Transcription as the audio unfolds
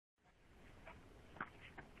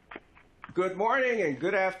Good morning and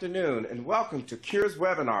good afternoon, and welcome to CURE's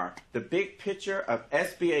webinar, The Big Picture of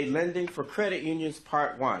SBA Lending for Credit Unions,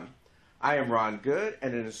 Part 1. I am Ron Good,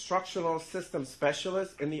 and an Instructional Systems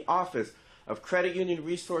Specialist in the Office of Credit Union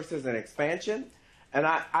Resources and Expansion, and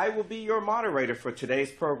I will be your moderator for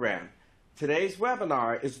today's program. Today's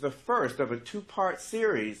webinar is the first of a two-part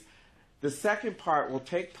series. The second part will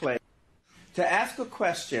take place. To ask a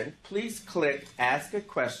question, please click Ask a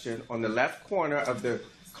Question on the left corner of the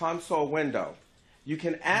console window. You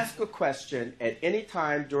can ask a question at any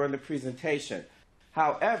time during the presentation.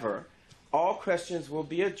 However, all questions will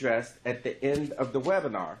be addressed at the end of the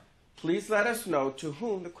webinar. Please let us know to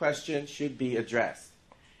whom the question should be addressed.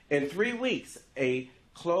 In 3 weeks, a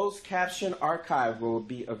closed caption archive will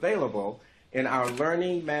be available in our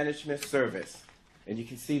Learning Management Service. And you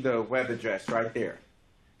can see the web address right there.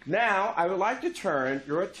 Now, I would like to turn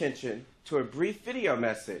your attention to a brief video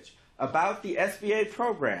message about the SBA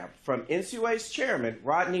program from NCUA's chairman,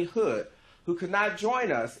 Rodney Hood, who could not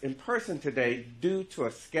join us in person today due to a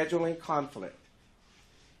scheduling conflict.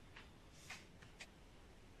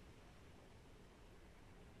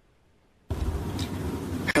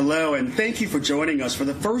 Hello, and thank you for joining us for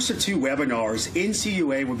the first of two webinars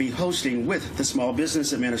NCUA will be hosting with the Small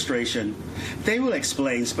Business Administration. They will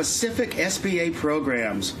explain specific SBA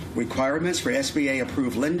programs, requirements for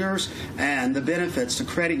SBA-approved lenders, and the benefits to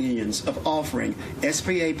credit unions of offering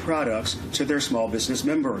SBA products to their small business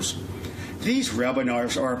members. These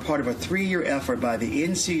webinars are a part of a 3-year effort by the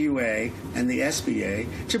NCUA and the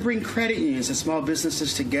SBA to bring credit unions and small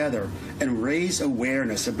businesses together and raise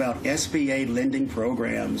awareness about SBA lending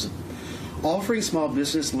programs. Offering small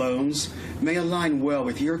business loans may align well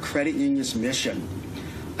with your credit union's mission.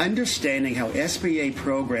 Understanding how SBA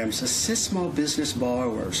programs assist small business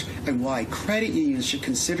borrowers and why credit unions should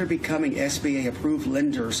consider becoming SBA-approved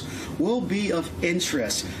lenders will be of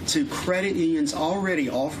interest to credit unions already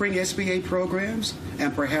offering SBA programs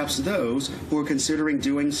and perhaps those who are considering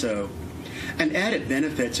doing so. An added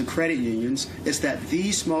benefit to credit unions is that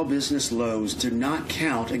these small business loans do not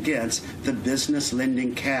count against the business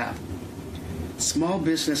lending cap. Small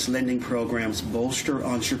business lending programs bolster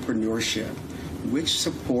entrepreneurship, which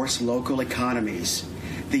supports local economies.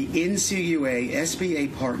 The NCUA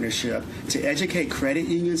SBA partnership to educate credit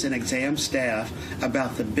unions and exam staff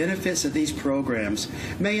about the benefits of these programs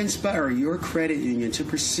may inspire your credit union to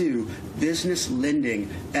pursue business lending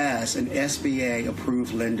as an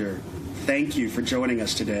SBA-approved lender. Thank you for joining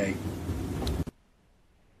us today.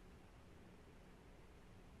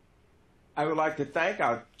 I would like to thank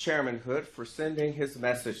our Chairman Hood for sending his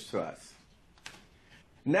message to us.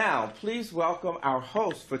 Now, please welcome our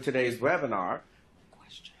host for today's webinar.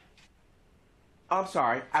 I'm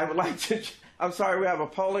sorry, we have a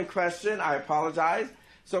polling question. I apologize.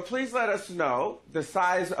 So please let us know the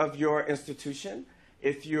size of your institution.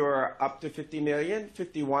 If you're up to 50 million,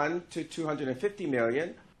 51 to 250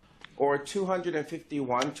 million, or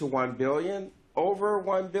 251 to 1 billion, over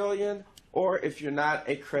 1 billion, or if you're not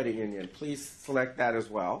a credit union, please select that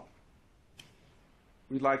as well.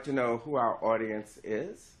 We'd like to know who our audience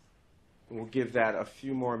is. We'll give that a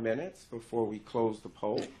few more minutes before we close the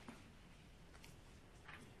poll.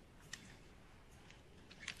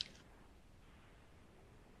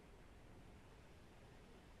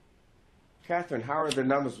 Catherine, how are the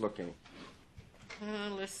numbers looking?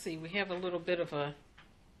 Let's see. We have a little bit of a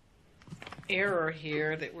error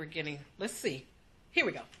here that we're getting. Let's see. Here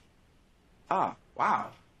we go. Ah, wow.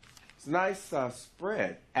 It's a nice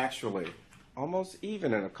spread, actually. Almost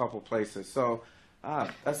even in a couple places. So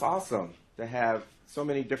that's awesome to have so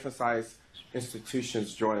many different size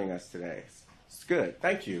institutions joining us today. It's good.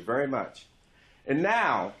 Thank you very much. And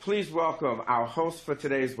now, please welcome our host for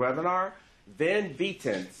today's webinar, Ben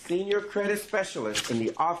Beaton, Senior Credit Specialist in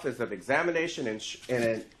the Office of Examination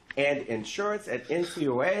and Insurance at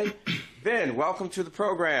NCUA. Ben, welcome to the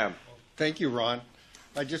program. Thank you, Ron.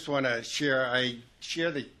 I just want to I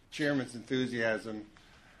share the chairman's enthusiasm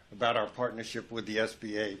about our partnership with the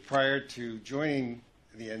SBA. Prior to joining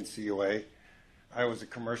the NCUA, I was a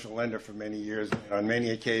commercial lender for many years, and on many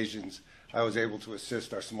occasions, I was able to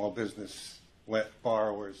assist our small business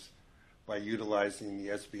borrowers by utilizing the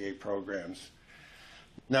SBA programs.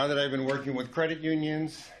 Now that I've been working with credit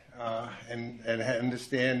unions and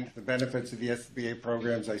understand the benefits of the SBA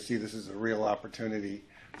programs, I see this as a real opportunity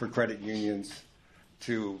for credit unions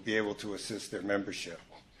to be able to assist their membership.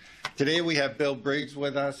 Today we have Bill Briggs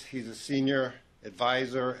with us. He's a senior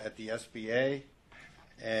advisor at the SBA.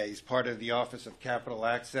 He's part of the Office of Capital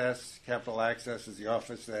Access. Capital Access is the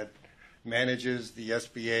office that manages the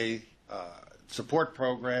SBA support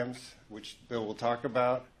programs, which Bill will talk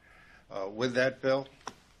about. With that, Bill?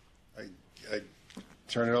 I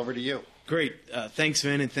turn it over to you. Great. Thanks,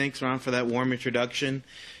 Vin, and thanks, Ron, for that warm introduction.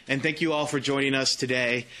 And thank you all for joining us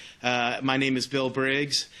today. My name is Bill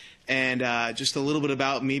Briggs, and just a little bit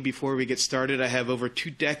about me before we get started. I have over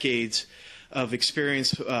 2 decades of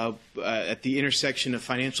experience at the intersection of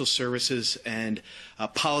financial services and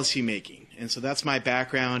policy making. And so that's my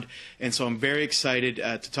background. And so I'm very excited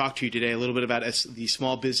to talk to you today a little bit about the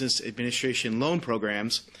Small Business Administration loan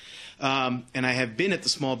programs. And I have been at the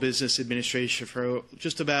Small Business Administration for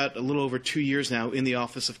just about a little over 2 years now in the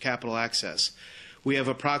Office of Capital Access. We have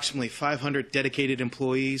approximately 500 dedicated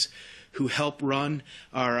employees who help run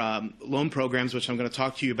our loan programs, which I'm going to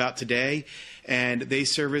talk to you about today. And they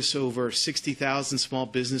service over 60,000 small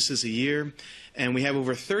businesses a year. And we have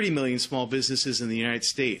over 30 million small businesses in the United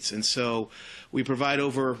States. And so we provide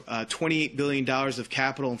over $28 billion of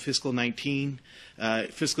capital in fiscal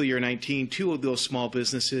year 19 to those small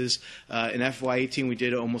businesses. In FY18, we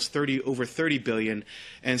did almost over 30 billion.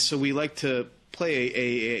 And so we like to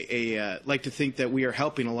like to think that we are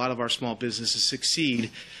helping a lot of our small businesses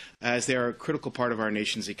succeed as they are a critical part of our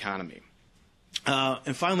nation's economy.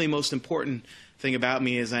 And finally, most important thing about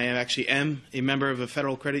me is I actually am a member of a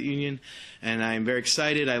federal credit union, and I am very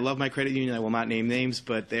excited. I love my credit union. I will not name names,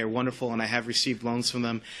 but they are wonderful, and I have received loans from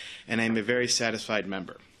them, and I am a very satisfied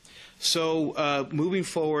member. So moving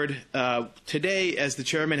forward, today, as the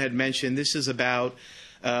chairman had mentioned, this is about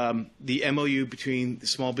the MOU between the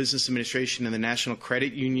Small Business Administration and the National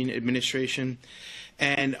Credit Union Administration.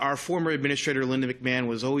 And our former administrator, Linda McMahon,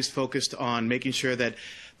 was always focused on making sure that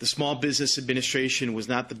the Small Business Administration was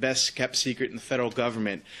not the best kept secret in the federal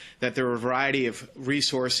government, that there were a variety of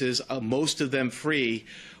resources, most of them free,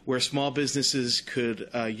 where small businesses could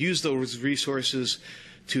use those resources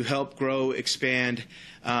to help grow, expand,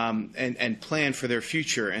 and plan for their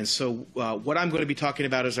future. And so what I'm going to be talking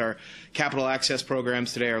about is our capital access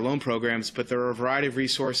programs today, our loan programs, but there are a variety of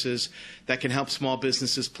resources that can help small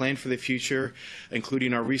businesses plan for the future,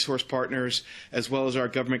 including our resource partners, as well as our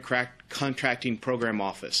government contracting program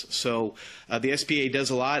office. So the SBA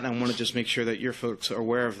does a lot, and I want to just make sure that your folks are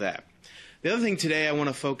aware of that. The other thing today I want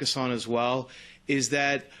to focus on as well is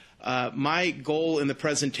that my goal in the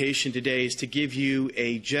presentation today is to give you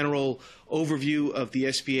a general overview of the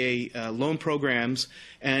SBA loan programs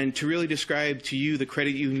and to really describe to you, the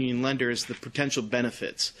credit union lenders, the potential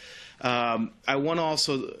benefits. I want to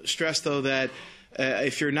also stress, though, that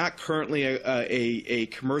if you're not currently a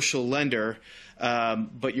commercial lender,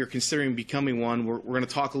 but you're considering becoming one, we're going to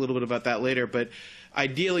talk a little bit about that later. But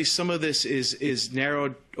ideally, some of this is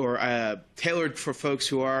narrowed or tailored for folks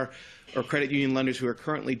who are or credit union lenders who are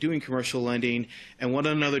currently doing commercial lending and want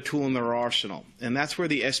another tool in their arsenal. And that's where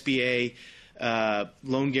the SBA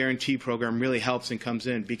loan guarantee program really helps and comes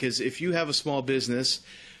in. Because if you have a small business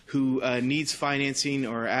who needs financing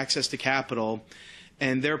or access to capital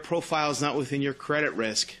and their profile is not within your credit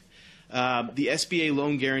risk, the SBA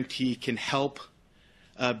loan guarantee can help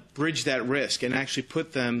bridge that risk and actually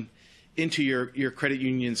put them into your credit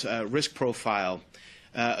union's risk profile.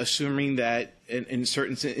 Assuming that in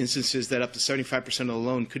certain instances that up to 75% of the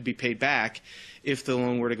loan could be paid back if the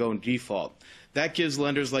loan were to go in default. That gives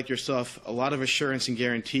lenders like yourself a lot of assurance and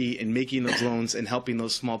guarantee in making those loans and helping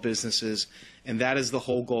those small businesses, and that is the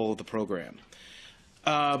whole goal of the program.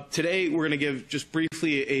 Today we're going to give just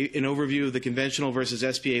briefly an overview of the conventional versus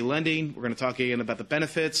SBA lending. We're going to talk again about the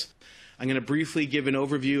benefits. I'm going to briefly give an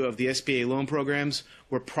overview of the SBA loan programs.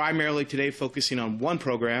 We're primarily today focusing on one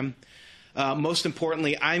program. Most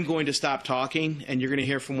importantly, I'm going to stop talking, and you're going to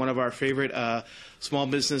hear from one of our favorite Small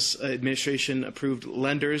Business Administration approved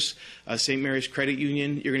lenders, St. Mary's Credit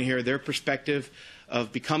Union. You're going to hear their perspective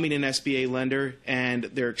of becoming an SBA lender and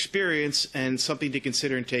their experience and something to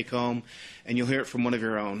consider and take home, and you'll hear it from one of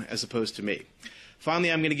your own as opposed to me.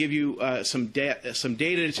 Finally, I'm going to give you some data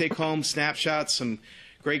to take home, snapshots, some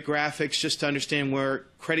great graphics just to understand where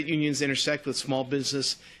credit unions intersect with Small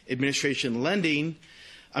Business Administration lending.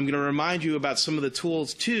 I'm going to remind you about some of the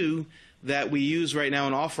tools, too, that we use right now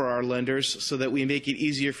and offer our lenders so that we make it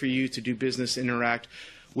easier for you to do business, interact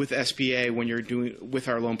with SBA when you're doing with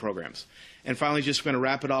our loan programs. And finally, just going to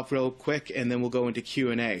wrap it up real quick, and then we'll go into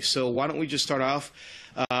Q&A. So why don't we just start off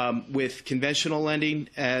with conventional lending.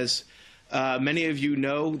 As many of you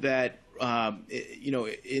know that,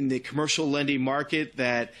 in the commercial lending market,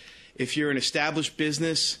 that if you're an established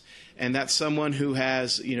business and that's someone who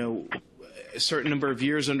has, a certain number of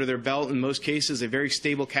years under their belt, in most cases, a very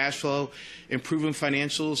stable cash flow, improving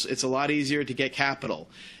financials, it's a lot easier to get capital.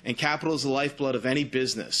 And capital is the lifeblood of any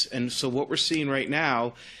business. And so what we're seeing right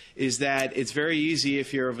now is that it's very easy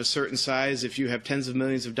if you're of a certain size, if you have tens of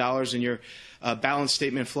millions of dollars in your balance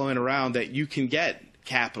statement flowing around, that you can get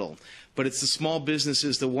capital. But it's the small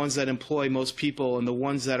businesses, the ones that employ most people, and the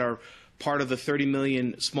ones that are part of the 30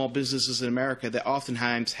 million small businesses in America that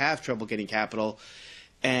oftentimes have trouble getting capital.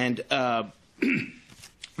 And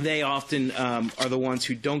they often are the ones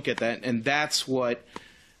who don't get that, and that's what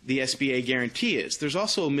the SBA guarantee is. There's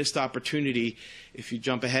also a missed opportunity, if you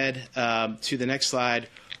jump ahead to the next slide,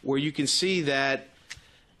 where you can see that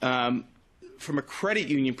from a credit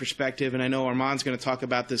union perspective, and I know Armand's going to talk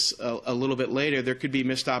about this a little bit later, there could be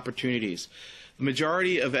missed opportunities. The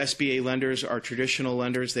majority of SBA lenders are traditional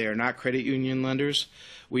lenders. They are not credit union lenders.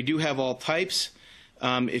 We do have all types.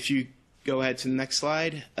 If you go ahead to the next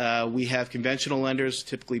slide, we have conventional lenders,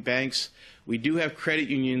 typically banks. We do have credit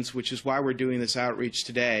unions, which is why we're doing this outreach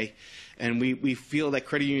today. And we feel that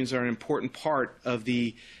credit unions are an important part of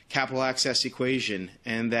the capital access equation,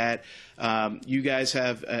 and that you guys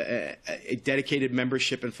have a dedicated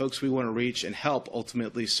membership and folks we want to reach and help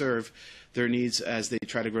ultimately serve their needs as they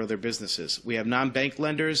try to grow their businesses. We have non-bank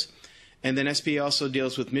lenders, and then SBA also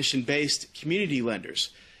deals with mission-based community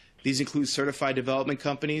lenders. These include certified development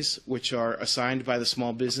companies, which are assigned by the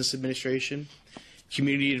Small Business Administration,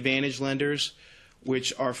 community advantage lenders,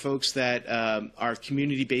 which are folks that are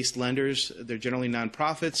community-based lenders. They're generally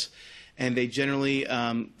nonprofits, and they generally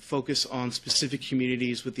focus on specific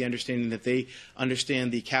communities with the understanding that they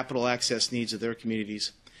understand the capital access needs of their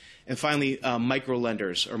communities. And finally,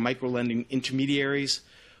 micro-lenders or micro-lending intermediaries,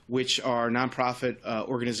 which are nonprofit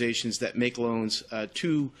organizations that make loans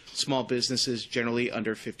to small businesses, generally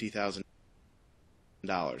under $50,000.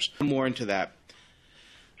 More into that.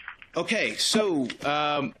 Okay, so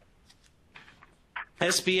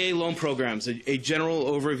SBA loan programs, a general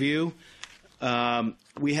overview.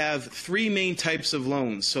 We have three main types of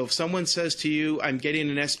loans. So if someone says to you, I'm getting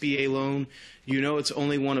an SBA loan, you know it's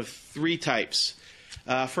only one of three types.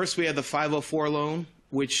 First, we have the 504 loan,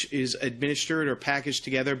 which is administered or packaged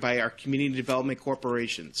together by our community development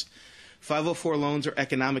corporations. 504 loans are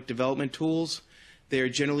economic development tools. They are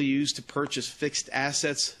generally used to purchase fixed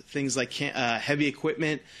assets, things like heavy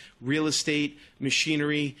equipment, real estate,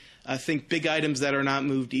 machinery, think big items that are not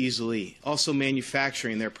moved easily. Also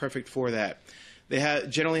manufacturing, they're perfect for that. They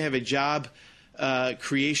generally have a job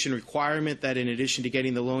creation requirement that in addition to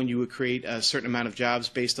getting the loan, you would create a certain amount of jobs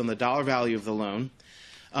based on the dollar value of the loan.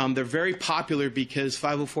 They're very popular because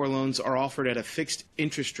 504 loans are offered at a fixed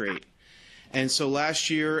interest rate. And so last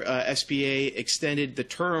year, SBA extended the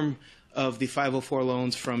term of the 504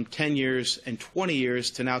 loans from 10 years and 20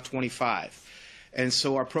 years to now 25. And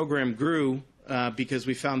so our program grew because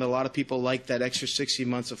we found that a lot of people liked that extra 60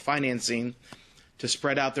 months of financing to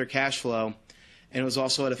spread out their cash flow. And it was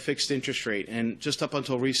also at a fixed interest rate. And just up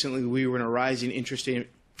until recently, we were in a rising interest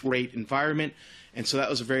rate environment. And so that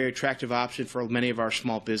was a very attractive option for many of our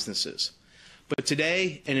small businesses. But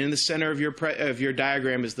today, and in the center of your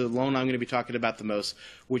diagram, is the loan I'm going to be talking about the most,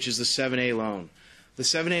 which is the 7A loan. The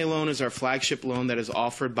 7A loan is our flagship loan that is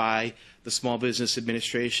offered by the Small Business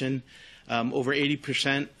Administration. Over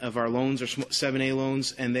 80% of our loans are 7A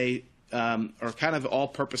loans, and they are kind of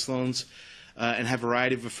all-purpose loans and have a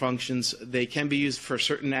variety of functions. They can be used for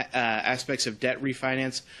certain aspects of debt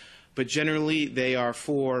refinance, but generally they are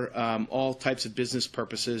for all types of business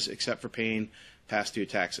purposes except for paying past due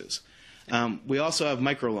taxes. We also have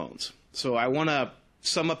microloans. So I want to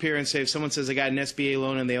sum up here and say if someone says they got an SBA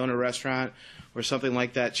loan and they own a restaurant or something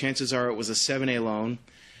like that, chances are it was a 7A loan.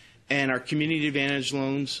 And our community advantage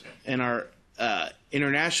loans and our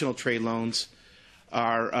international trade loans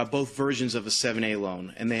are both versions of a 7A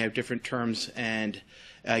loan, and they have different terms and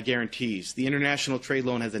guarantees. The international trade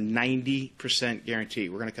loan has a 90% guarantee.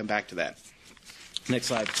 We're going to come back to that. Next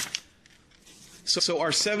slide. So our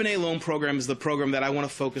 7A loan program is the program that I want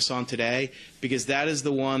to focus on today because that is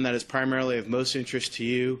the one that is primarily of most interest to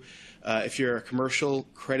you. If you're a commercial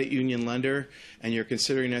credit union lender and you're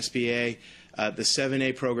considering SBA, the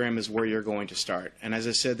 7A program is where you're going to start. And as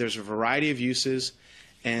I said, there's a variety of uses,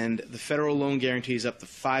 and the federal loan guarantee is up to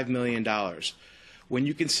 $5 million. When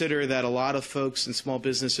you consider that a lot of folks and small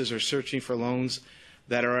businesses are searching for loans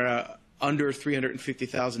that are under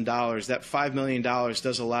 $350,000, that $5 million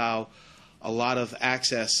does allow a lot of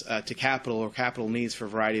access to capital or capital needs for a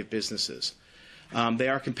variety of businesses. They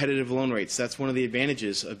are competitive loan rates. That's one of the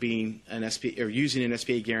advantages of being an SBA or using an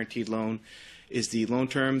SBA guaranteed loan is the loan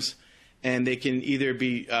terms, and they can either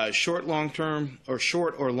be short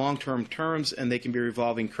or long-term terms, and they can be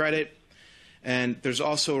revolving credit. And there's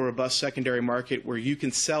also a robust secondary market where you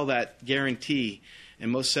can sell that guarantee, and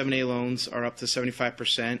most 7A loans are up to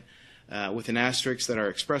 75%. With an asterisk that our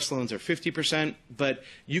express loans are 50%, but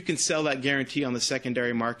you can sell that guarantee on the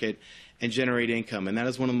secondary market and generate income. And that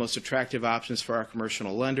is one of the most attractive options for our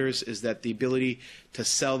commercial lenders, is that the ability to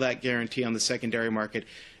sell that guarantee on the secondary market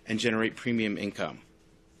and generate premium income.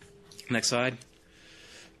 Next slide.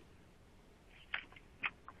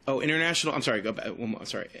 Oh, international, I'm sorry, go back one more,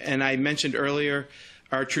 sorry. And I mentioned earlier,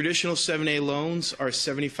 our traditional 7A loans are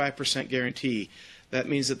 75% guarantee. That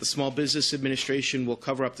means that the Small Business Administration will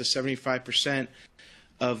cover up to 75%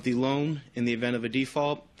 of the loan in the event of a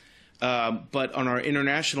default. But on our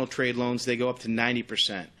international trade loans, they go up to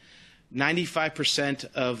 90%. 95%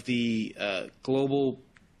 of the global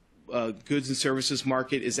goods and services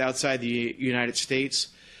market is outside the United States.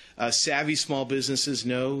 Savvy small businesses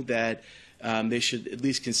know that they should at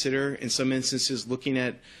least consider, in some instances, looking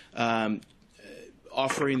at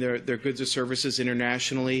offering their goods or services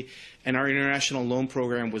internationally. And our international loan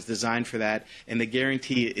program was designed for that, and the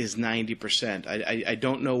guarantee is 90%. I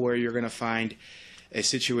don't know where you're going to find a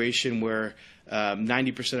situation where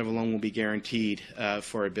 90% of a loan will be guaranteed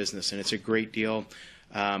for a business, and it's a great deal.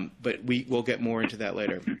 But we will get more into that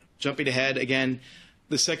later. Jumping ahead, again,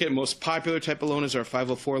 the second most popular type of loan is our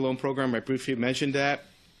 504 loan program. I briefly mentioned that.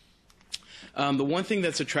 The one thing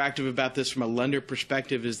that's attractive about this from a lender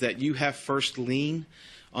perspective is that you have first lien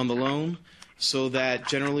on the loan, so that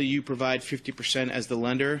generally you provide 50% as the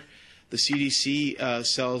lender. The CDC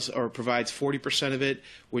sells or provides 40% of it,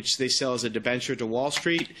 which they sell as a debenture to Wall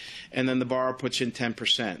Street, and then the borrower puts in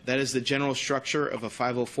 10%. That is the general structure of a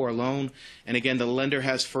 504 loan, and again, the lender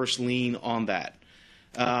has first lien on that.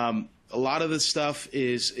 A lot of this stuff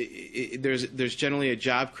is there's generally a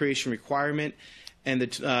job creation requirement, and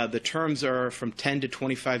the terms are from 10 to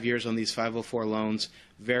 25 years on these 504 loans.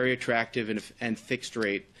 Very attractive and fixed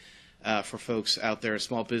rate for folks out there,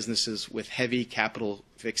 small businesses with heavy capital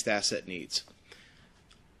fixed asset needs.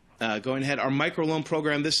 Going ahead, our microloan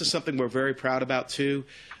program, this is something we're very proud about too.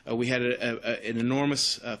 We had an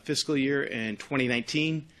enormous fiscal year in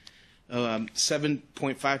 2019,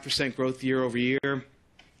 7.5% growth year over year,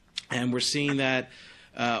 and we're seeing that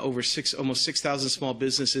almost 6,000 small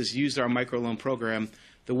businesses used our microloan program.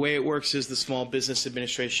 The way it works is the Small Business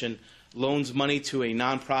Administration loans money to a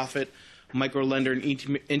nonprofit microlender and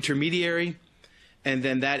intermediary, and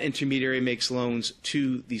then that intermediary makes loans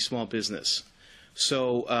to the small business.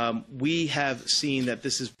 So we have seen that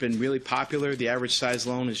this has been really popular. The average size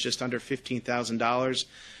loan is just under $15,000.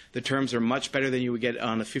 The terms are much better than you would get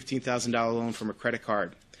on a $15,000 loan from a credit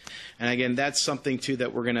card. And again, that's something too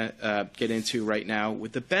that we're going to get into right now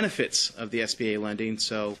with the benefits of the SBA lending.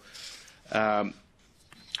 So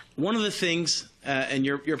one of the things, and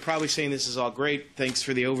you're probably saying this is all great, thanks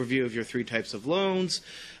for the overview of your three types of loans,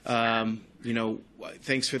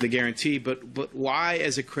 thanks for the guarantee, but why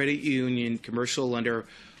as a credit union commercial lender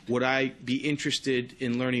would I be interested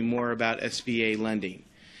in learning more about SBA lending?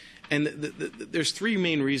 And there's three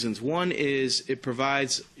main reasons. One is it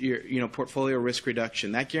provides your portfolio risk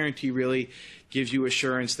reduction. That guarantee really gives you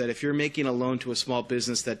assurance that if you're making a loan to a small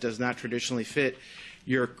business that does not traditionally fit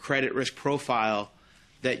your credit risk profile,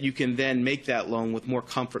 that you can then make that loan with more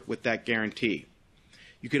comfort with that guarantee.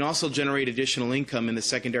 You can also generate additional income in the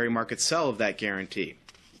secondary market sale of that guarantee.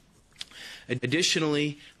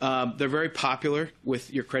 Additionally, they're very popular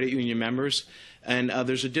with your credit union members, and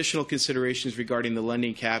there's additional considerations regarding the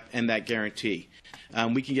lending cap and that guarantee.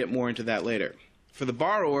 We can get more into that later. For the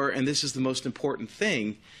borrower, and this is the most important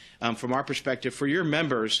thing from our perspective, for your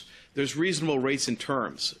members, there's reasonable rates and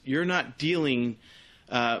terms. You're not dealing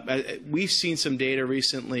we've seen some data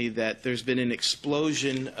recently that there's been an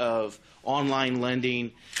explosion of online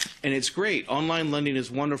lending, and it's great. Online lending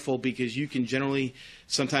is wonderful because you can generally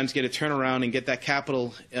sometimes get a turnaround and get that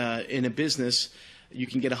capital in a business. You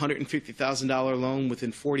can get a $150,000 loan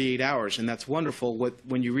within 48 hours, and that's wonderful.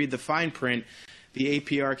 When you read the fine print, the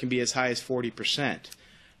APR can be as high as 40%.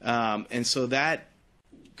 And so that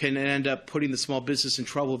can end up putting the small business in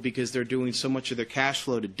trouble because they're doing so much of their cash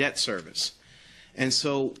flow to debt service. And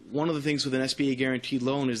so one of the things with an SBA guaranteed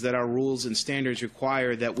loan is that our rules and standards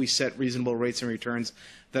require that we set reasonable rates and returns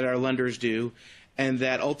that our lenders do, and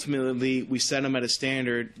that ultimately we set them at a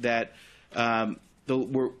standard that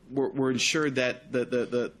we're ensured that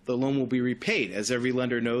the loan will be repaid. As every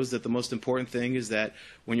lender knows, that the most important thing is that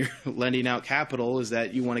when you're lending out capital is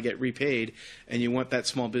that you want to get repaid and you want that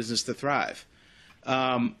small business to thrive.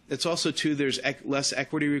 It's also, too, there's less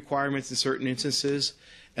equity requirements in certain instances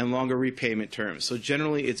and longer repayment terms. So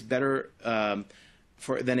generally it's better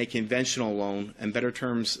than a conventional loan, and better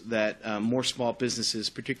terms that more small businesses,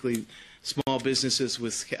 particularly small businesses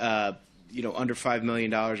with under $5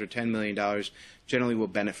 million or $10 million, generally will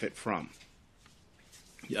benefit from.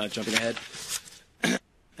 Jumping ahead.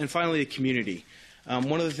 And finally, the community.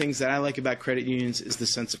 One of the things that I like about credit unions is the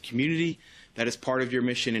sense of community that is part of your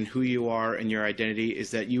mission, and who you are and your identity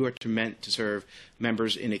is that you are meant to serve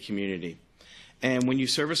members in a community. And when you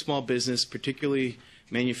serve a small business, particularly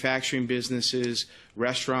manufacturing businesses,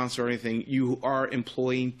 restaurants, or anything, you are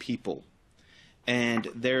employing people. And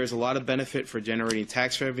there is a lot of benefit for generating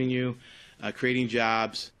tax revenue, creating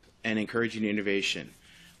jobs, and encouraging innovation.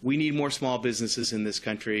 We need more small businesses in this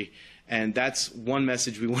country, and that's one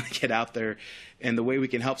message we want to get out there. And the way we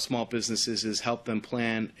can help small businesses is help them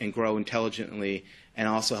plan and grow intelligently, and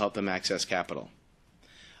also help them access capital.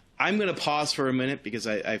 I'm going to pause for a minute because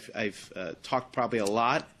I've talked probably a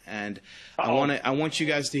lot, and I want you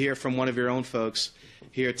guys to hear from one of your own folks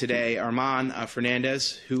here today, Armand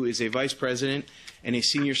Fernandez, who is a vice president and a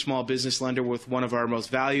senior small business lender with one of our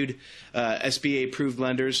most valued SBA-approved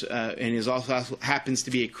lenders, and is also happens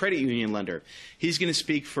to be a credit union lender. He's going to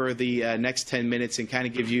speak for the next 10 minutes and kind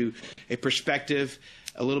of give you a perspective,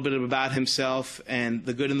 a little bit about himself and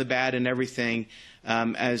the good and the bad and everything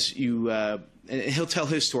as you. And he'll tell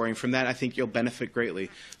his story, and from that, I think you'll benefit greatly.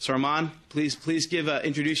 So, Armand, please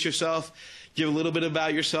introduce yourself, give a little bit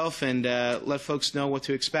about yourself, and let folks know what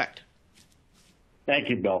to expect. Thank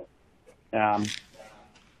you, Bill.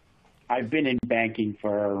 I've been in banking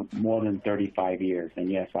for more than 35 years,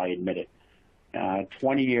 and yes, I admit it.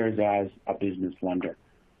 20 years as a business lender.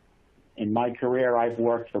 In my career, I've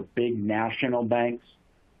worked for big national banks,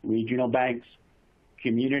 regional banks,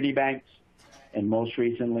 community banks, and most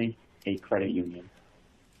recently, a credit union.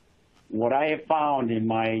 What I have found in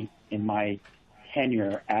my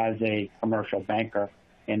tenure as a commercial banker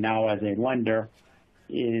and now as a lender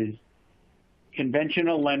is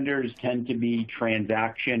conventional lenders tend to be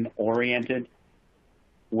transaction-oriented,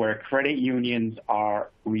 where credit unions are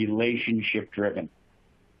relationship-driven.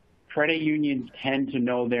 Credit unions tend to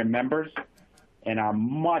know their members and are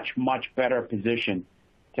much, much better positioned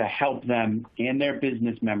to help them and their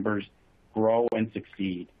business members grow and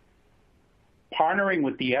succeed. Partnering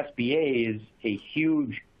with the SBA is a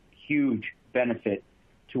huge, huge benefit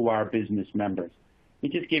to our business members.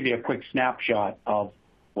 Let me just give you a quick snapshot of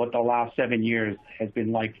what the last 7 years has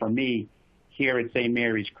been like for me here at St.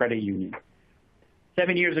 Mary's Credit Union.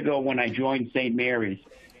 7 years ago when I joined St. Mary's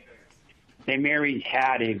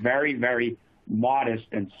had a very, very modest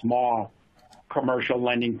and small commercial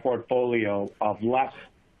lending portfolio of less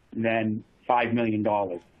than $5 million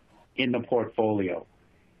in the portfolio.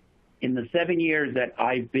 In the 7 years that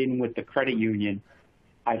I've been with the credit union,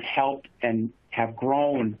 I've helped and have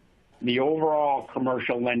grown the overall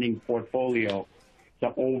commercial lending portfolio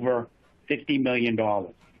to over $50 million.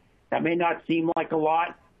 That may not seem like a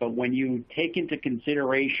lot, but when you take into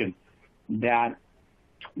consideration that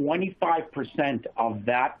 25% of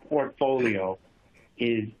that portfolio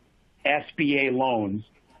is SBA loans,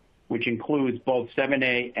 which includes both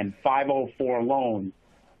 7A and 504 loans,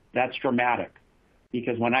 that's dramatic.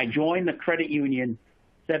 Because when I joined the credit union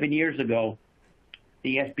 7 years ago,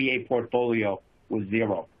 the SBA portfolio was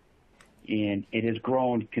zero. And it has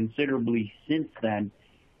grown considerably since then.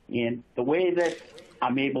 And the way that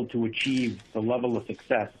I'm able to achieve the level of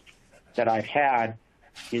success that I've had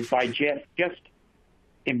is by just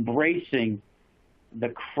embracing the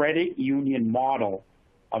credit union model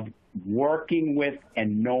of working with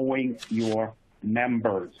and knowing your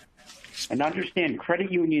members. And understand,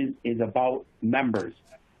 credit union is about members.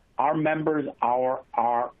 Our members are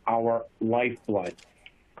our lifeblood.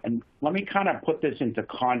 And let me kind of put this into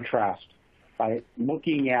contrast by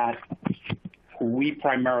looking at who we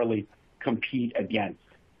primarily compete against,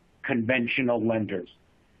 conventional lenders.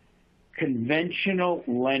 Conventional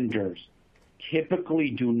lenders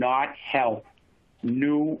typically do not help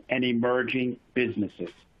new and emerging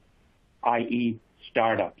businesses, i.e.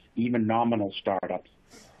 startups, even nominal startups,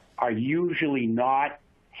 are usually not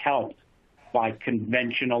helped by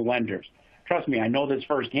conventional lenders. Trust me, I know this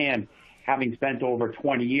firsthand, having spent over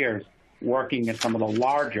 20 years working at some of the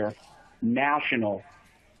larger national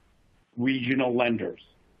regional lenders.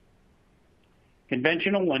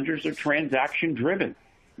 Conventional lenders are transaction driven.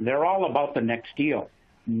 They're all about the next deal,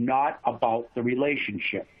 not about the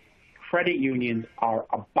relationship. Credit unions are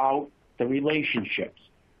about the relationships.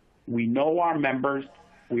 We know our members.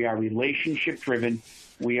 We are relationship driven.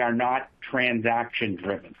 We are not transaction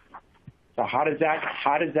driven. So how does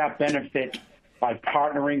that benefit by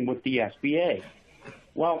partnering with the SBA?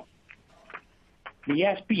 Well, the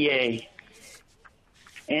SBA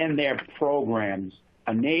and their programs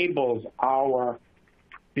enables our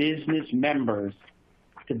business members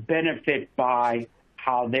to benefit by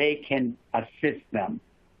how they can assist them.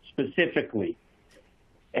 Specifically,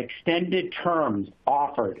 extended terms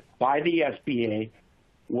offered by the SBA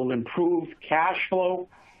will improve cash flow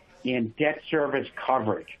and debt service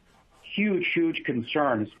coverage. Huge, huge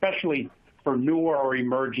concern, especially for newer or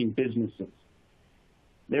emerging businesses.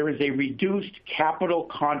 There is a reduced capital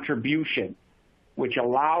contribution, which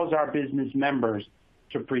allows our business members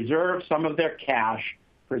to preserve some of their cash,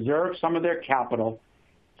 preserve some of their capital,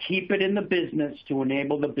 keep it in the business to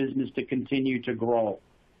enable the business to continue to grow.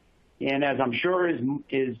 And as I'm sure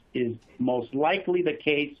is most likely the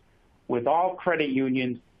case with all credit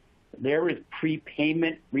unions, there is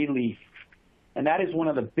prepayment relief. And that is one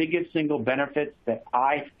of the biggest single benefits that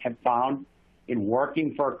I have found in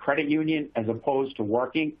working for a credit union as opposed to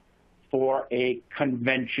working for a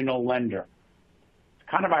conventional lender. It's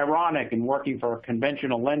kind of ironic in working for a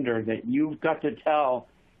conventional lender that you've got to tell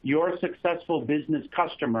your successful business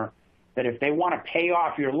customer that if they want to pay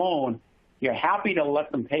off your loan, you're happy to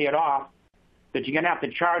let them pay it off, but you're going to have to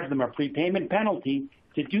charge them a prepayment penalty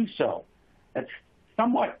to do so. That's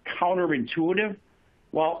somewhat counterintuitive.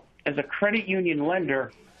 Well, as a credit union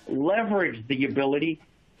lender, leverage the ability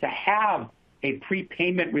to have a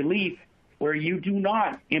prepayment relief where you do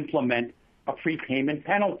not implement a prepayment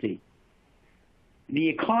penalty. The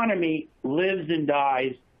economy lives and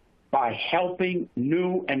dies by helping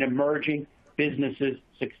new and emerging businesses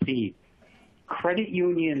succeed. Credit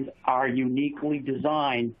unions are uniquely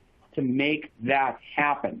designed to make that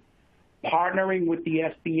happen. Partnering with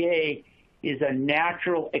the SBA is a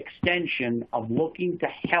natural extension of looking to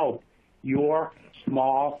help your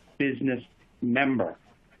small business member.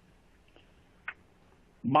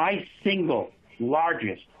 My single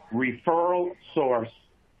largest referral source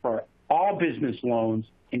for all business loans,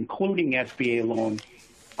 including SBA loans,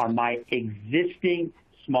 are my existing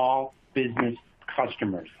small business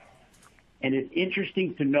customers. And it's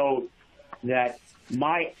interesting to note that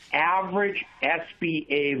my average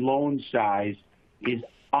SBA loan size is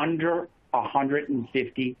under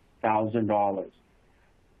 $150,000.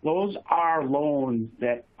 Those are loans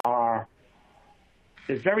that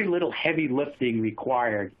there's very little heavy lifting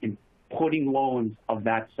required in putting loans of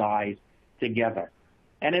that size together.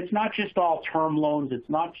 And it's not just all term loans. It's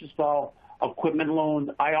not just all equipment loans.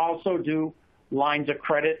 I also do lines of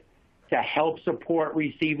credit to help support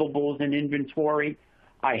receivables and inventory.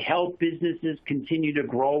 I help businesses continue to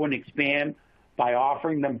grow and expand by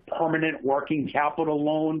offering them permanent working capital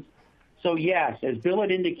loans. So yes, as Bill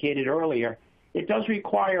had indicated earlier, it does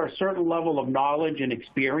require a certain level of knowledge and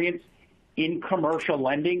experience in commercial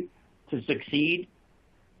lending to succeed.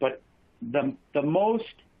 But the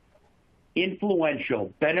most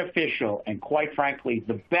influential, beneficial, and quite frankly,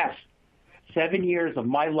 the best 7 years of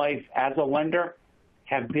my life as a lender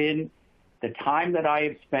have been the time that I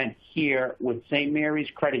have spent here with St. Mary's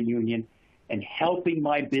Credit Union and helping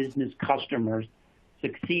my business customers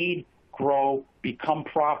succeed, grow, become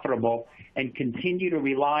profitable, and continue to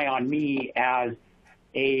rely on me as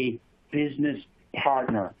a business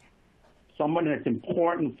partner, someone that's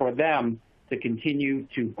important for them to continue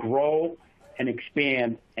to grow and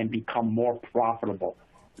expand and become more profitable.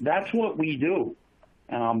 That's what we do.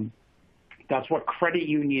 That's what credit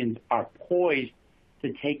unions are poised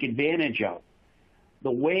to take advantage of.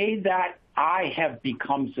 The way that I have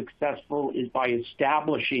become successful is by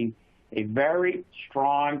establishing a very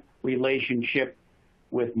strong relationship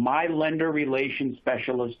with my lender relations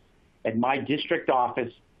specialist at my district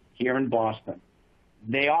office here in Boston.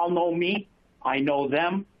 They all know me. I know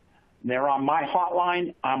them. They're on my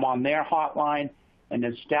hotline. I'm on their hotline, and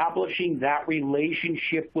establishing that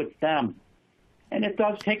relationship with them. And it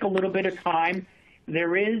does take a little bit of time.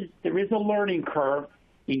 There is a learning curve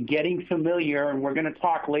in getting familiar, and we're going to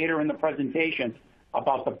talk later in the presentation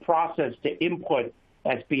about the process to input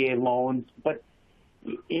SBA loans. But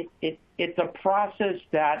it's a process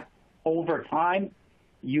that over time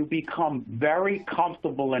you become very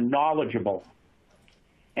comfortable and knowledgeable.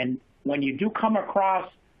 And when you do come across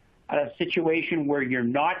a situation where you're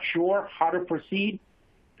not sure how to proceed,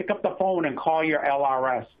 pick up the phone and call your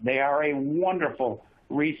LRS. They are a wonderful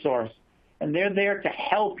resource, and they're there to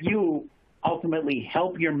help you ultimately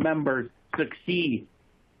help your members succeed.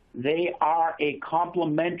 They are a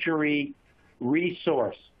complementary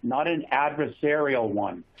resource, not an adversarial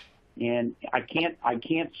one. And I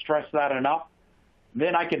can't stress that enough.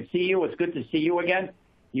 Then I can see you. It's good to see you again.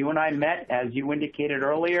 You and I met, as you indicated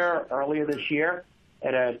earlier this year,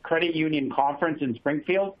 at a credit union conference in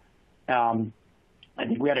Springfield. I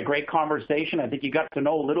think we had a great conversation. I think you got to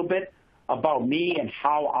know a little bit about me and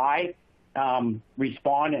how I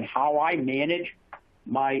respond and how I manage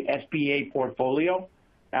my SBA portfolio.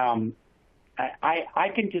 I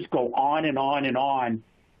can just go on and on and on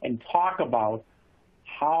and talk about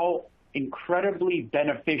how incredibly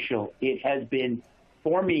beneficial it has been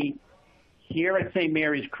for me, here at St.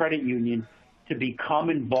 Mary's Credit Union, to become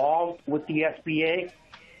involved with the SBA,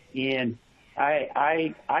 and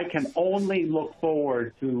I can only look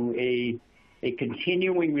forward to a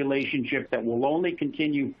continuing relationship that will only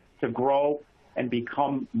continue to grow and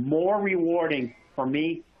become more rewarding for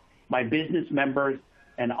me, my business members,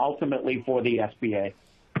 and ultimately for the SBA.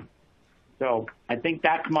 So I think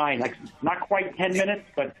that's mine. Like, not quite 10 minutes,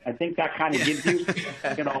 but I think that kind of gives you,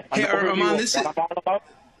 an overview of what I'm all about.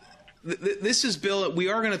 This is Bill. We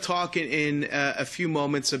are going to talk in a few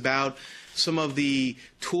moments about some of the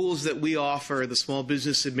tools that we offer, the Small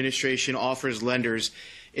Business Administration offers lenders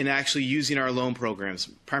in actually using our loan programs,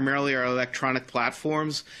 primarily our electronic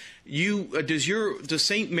platforms. Does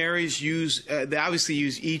St. Mary's use, they obviously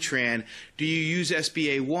use E-Tran, do you use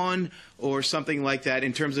SBA One or something like that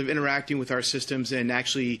in terms of interacting with our systems and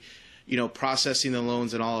actually, processing the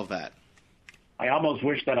loans and all of that? I almost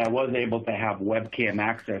wish that I was able to have webcam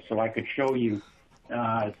access so I could show you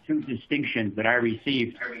two distinctions that I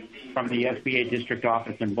received from the SBA district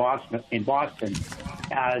office in Boston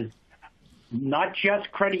as not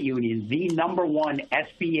just credit unions, the #1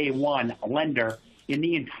 SBA One lender in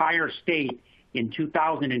the entire state in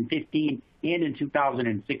 2015 and in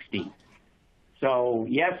 2016. So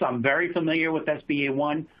yes, I'm very familiar with SBA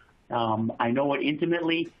One. I know it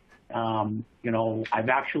intimately. I've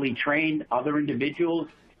actually trained other individuals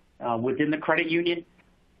within the credit union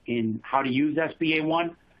in how to use SBA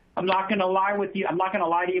One. I'm not going to lie with you. I'm not going to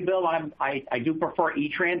lie to you, Bill. I do prefer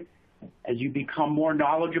E-Tran. As you become more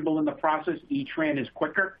knowledgeable in the process, E-Tran is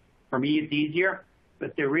quicker. For me, it's easier.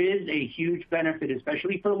 But there is a huge benefit,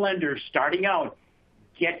 especially for lenders starting out.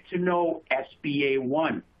 Get to know SBA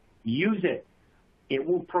One. Use it. It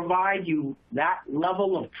will provide you that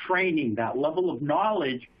level of training, that level of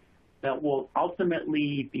knowledge that will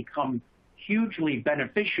ultimately become hugely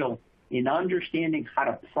beneficial in understanding how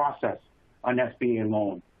to process an SBA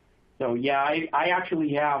loan. So yeah, I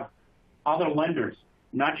actually have other lenders,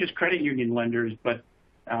 not just credit union lenders, but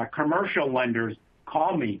commercial lenders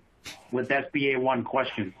call me with SBA One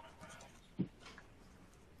questions.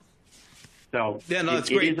 So yeah, no, that's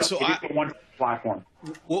great. It is a wonderful platform.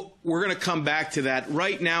 Well, we're going to come back to that.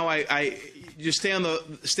 Right now, I just stay on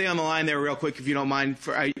the line there real quick, if you don't mind.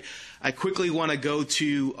 I quickly want to go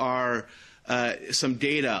to our some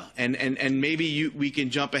data, and maybe we can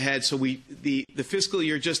jump ahead. So the fiscal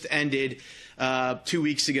year just ended 2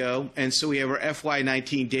 weeks ago, and so we have our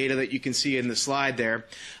FY19 data that you can see in the slide there.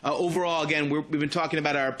 Overall, again, we've been talking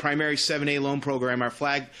about our primary 7A loan program, our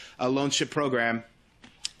flag loanship program.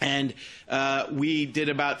 And we did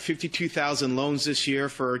about 52,000 loans this year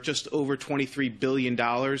for just over $23 billion,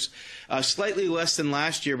 slightly less than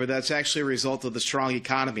last year, but that's actually a result of the strong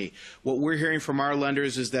economy. What we're hearing from our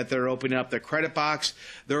lenders is that they're opening up their credit box.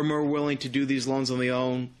 They're more willing to do these loans on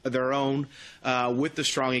their own with the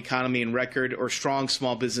strong economy and record or strong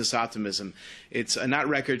small business optimism. It's not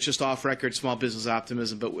record, just off-record small business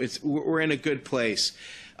optimism, but we're in a good place.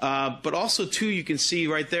 But also, too, you can see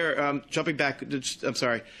right there, jumping back, I'm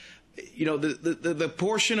sorry, the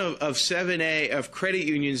portion of 7A, of credit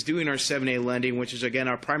unions doing our 7A lending, which is, again,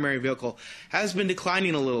 our primary vehicle, has been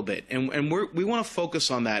declining a little bit. And we want to focus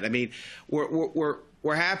on that. I mean,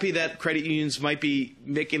 we're happy that credit unions might be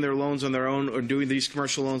making their loans on their own or doing these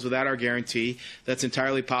commercial loans without our guarantee. That's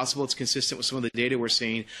entirely possible. It's consistent with some of the data we're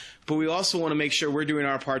seeing. But we also want to make sure we're doing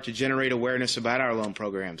our part to generate awareness about our loan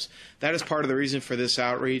programs. That is part of the reason for this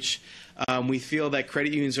outreach. We feel that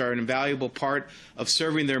credit unions are an invaluable part of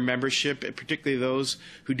serving their membership, particularly those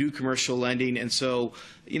who do commercial lending. And so,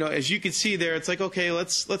 as you can see there, it's like, okay,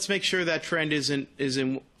 let's make sure that trend isn't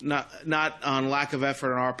not on lack of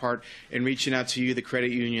effort on our part in reaching out to you, the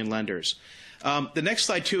credit union lenders. The next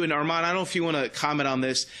slide, too, and Armand, I don't know if you want to comment on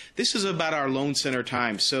this. This is about our loan center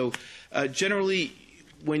time. So generally,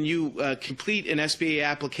 when you complete an SBA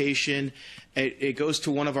application, it goes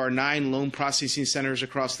to one of our 9 loan processing centers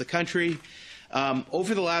across the country.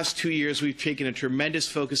 Over the last 2 years, we've taken a tremendous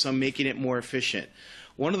focus on making it more efficient.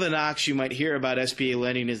 One of the knocks you might hear about SBA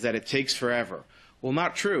lending is that it takes forever. Well,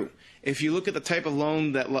 not true. If you look at the type of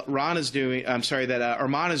loan that Armand is doing,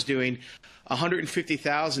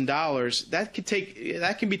 $150,000, that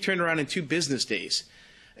can be turned around in 2 business days.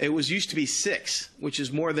 It used to be 6, which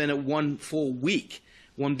is more than one full week.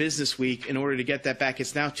 1 business week in order to get that back.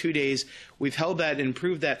 It's now 2 days. We've held that and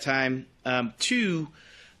improved that time for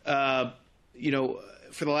the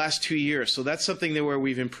last 2 years. So that's something where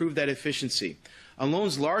we've improved that efficiency. On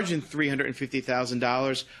loans larger than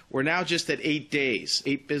 $350,000, we're now just at 8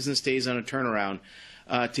 business days on a turnaround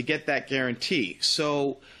to get that guarantee.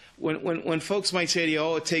 So when folks might say to you,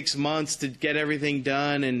 oh, it takes months to get everything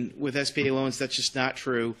done, and with SBA loans, that's just not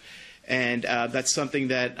true. And that's something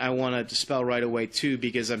that I want to dispel right away, too,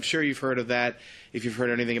 because I'm sure you've heard of that if you've heard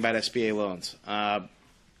anything about SBA loans.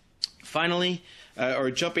 Finally,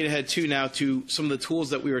 or jumping ahead, too, now to some of the tools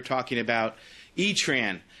that we were talking about,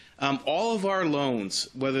 E-Tran. All of our loans,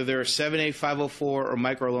 whether they're 7A, 504, or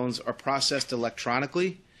microloans, are processed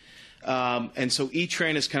electronically. And so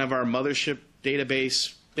E-Tran is kind of our mothership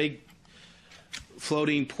database, big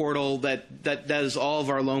floating portal that does all of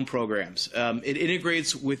our loan programs. It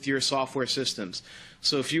integrates with your software systems.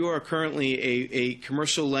 So if you are currently a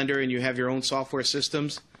commercial lender and you have your own software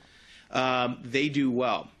systems, they do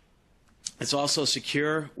well. It's also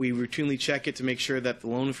secure. We routinely check it to make sure that the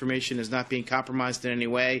loan information is not being compromised in any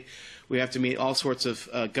way. We have to meet all sorts of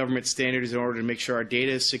government standards in order to make sure our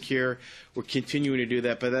data is secure. We're continuing to do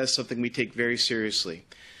that, but that's something we take very seriously.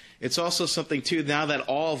 It's also something, too, now that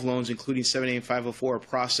all of loans, including 7A and 504, are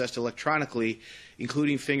processed electronically,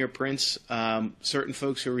 including fingerprints. Certain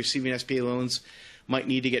folks who are receiving SBA loans might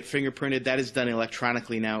need to get fingerprinted. That is done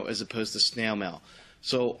electronically now as opposed to snail mail.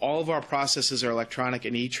 So all of our processes are electronic,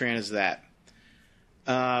 and E-Tran is that.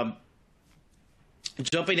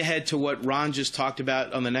 Jumping ahead to what Ron just talked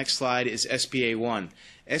about on the next slide is SBA 1.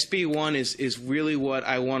 SBA 1 is really what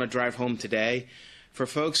I want to drive home today. For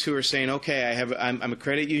folks who are saying, okay, I'm a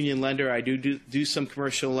credit union lender, I do some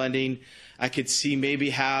commercial lending, I could see maybe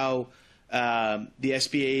how the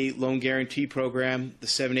SBA loan guarantee program, the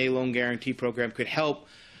 7A loan guarantee program could help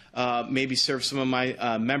maybe serve some of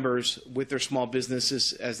my members with their small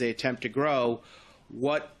businesses as they attempt to grow.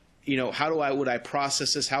 How would I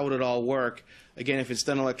process this? How would it all work? Again, if it's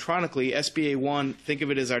done electronically, SBA 1, think of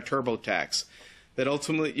it as our TurboTax, that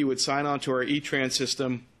ultimately you would sign on to our E-Tran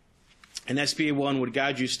system, and SBA 1 would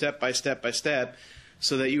guide you step by step by step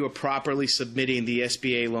so that you are properly submitting the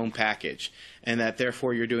SBA loan package, and that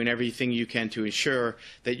therefore you're doing everything you can to ensure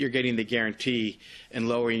that you're getting the guarantee and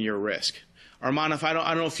lowering your risk. Armand, I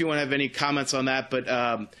don't know if you want to have any comments on that, but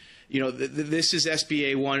this is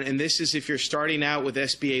SBA 1, and this is if you're starting out with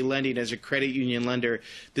SBA lending as a credit union lender,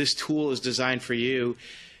 this tool is designed for you.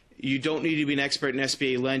 You don't need to be an expert in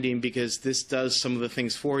SBA lending because this does some of the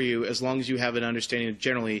things for you as long as you have an understanding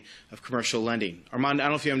generally of commercial lending. Armand, I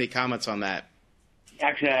don't know if you have any comments on that.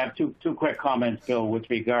 Actually, I have two quick comments, Bill, with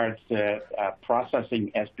regards to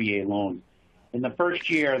processing SBA loans. In the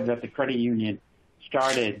first year that the credit union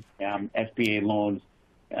started SBA loans,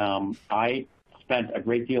 I spent a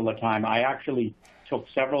great deal of time. I actually took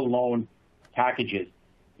several loan packages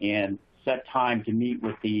and set time to meet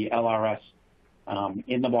with the LRS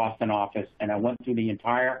in the Boston office, and I went through the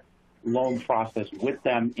entire loan process with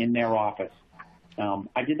them in their office.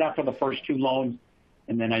 I did that for the first 2 loans,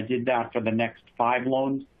 and then I did that for the next 5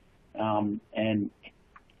 loans, and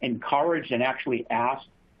encouraged and actually asked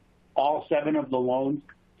all 7 of the loans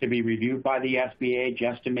to be reviewed by the SBA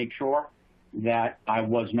just to make sure that I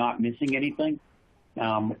was not missing anything.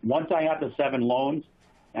 Once I had the 7 loans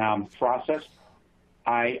processed,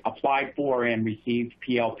 I applied for and received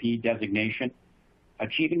PLP designation.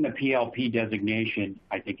 Achieving the PLP designation,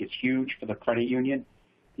 I think, is huge for the credit union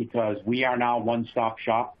because we are now one-stop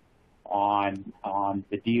shop on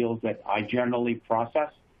the deals that I generally process.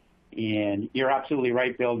 And you're absolutely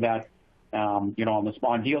right, Bill, that on the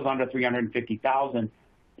small deals under $350,000,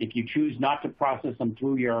 if you choose not to process them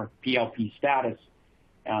through your PLP status,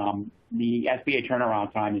 the SBA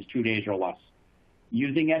turnaround time is 2 days or less.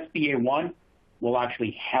 Using SBA 1 will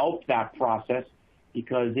actually help that process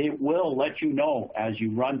because it will let you know as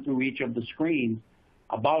you run through each of the screens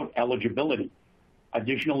about eligibility,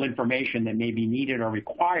 additional information that may be needed or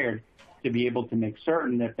required to be able to make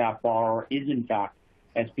certain that that borrower is in fact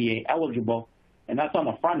SBA eligible. And that's on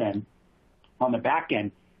the front end. On the back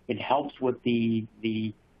end, it helps with the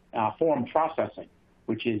form processing,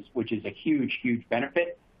 which is a huge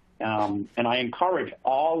benefit. And I encourage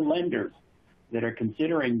all lenders that are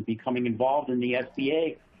considering becoming involved in the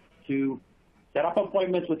SBA to set up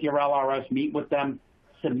appointments with your LRS, meet with them,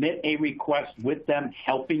 submit a request with them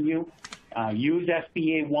helping you. Use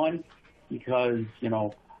SBA 1 because,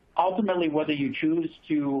 ultimately whether you choose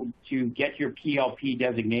to get your PLP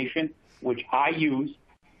designation, which I use,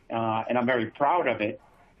 and I'm very proud of it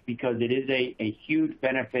because it is a huge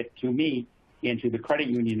benefit to me and to the credit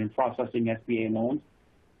union in processing SBA loans.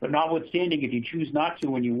 But notwithstanding, if you choose not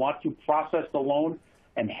to and you want to process the loan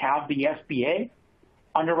and have the SBA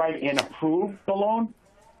underwrite and approve the loan,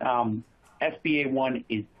 SBA 1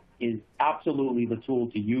 is absolutely the tool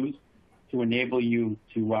to use to enable you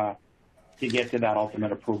to get to that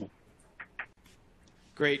ultimate approval.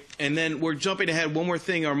 Great. And then we're jumping ahead. One more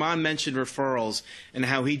thing. Armand mentioned referrals and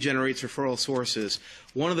how he generates referral sources.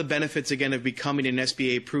 One of the benefits, again, of becoming an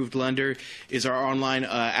SBA-approved lender is our online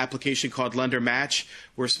application called Lender Match,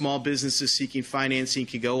 where small businesses seeking financing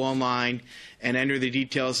can go online and enter the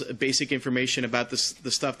details, basic information about the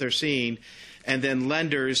stuff they're seeing, and then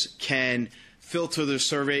lenders can filter the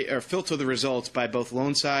survey or filter the results by both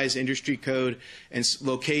loan size, industry code, and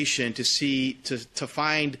location to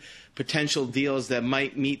find potential deals that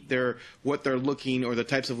might meet what they're looking, or the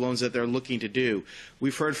types of loans that they're looking to do.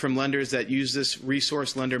 We've heard from lenders that use this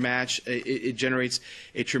resource, Lender Match. It generates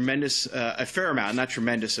a fair amount, not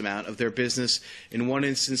tremendous amount, of their business. In one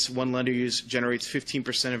instance, one lender generates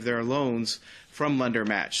 15% of their loans from Lender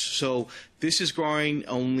Match. So this is growing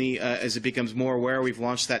only as it becomes more aware. We've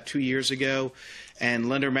launched that 2 years ago, and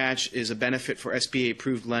Lender Match is a benefit for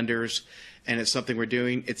SBA-approved lenders, and it's something we're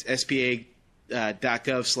doing. It's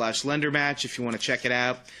SBA.gov/LenderMatch if you want to check it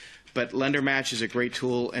out. But Lender Match is a great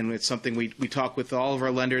tool, and it's something we talk with all of our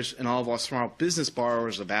lenders and all of our small business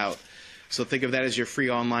borrowers about. So think of that as your free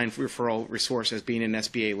online referral resource as being an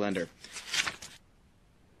SBA lender.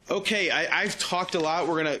 Okay, I've talked a lot.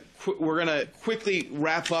 We're gonna quickly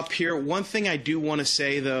wrap up here. One thing I do want to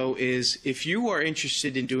say, though, is if you are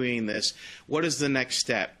interested in doing this, what is the next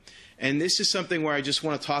step? And this is something where I just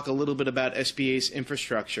want to talk a little bit about SBA's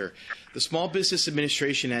infrastructure. The Small Business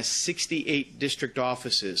Administration has 68 district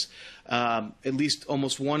offices, at least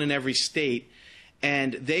almost one in every state,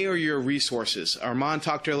 and they are your resources. Armand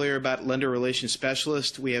talked earlier about lender relations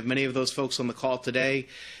specialists. We have many of those folks on the call today.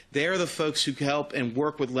 They are the folks who help and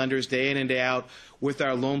work with lenders day in and day out with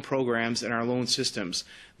our loan programs and our loan systems.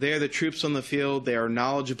 They are the troops on the field. They are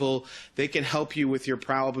knowledgeable. They can help you with your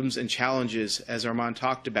problems and challenges, as Armand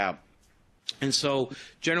talked about. And so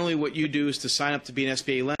generally what you do is to sign up to be an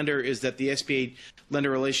SBA lender is that the SBA lender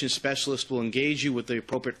relations specialist will engage you with the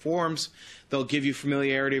appropriate forms. They'll give you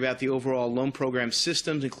familiarity about the overall loan program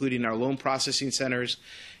systems, including our loan processing centers,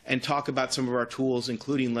 and talk about some of our tools,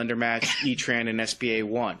 including Lender Match, E-Tran, and SBA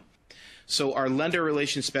One. So our lender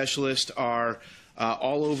relations specialists are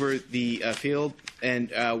all over the field,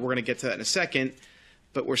 and we're going to get to that in a second.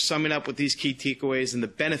 But we're summing up with these key takeaways and the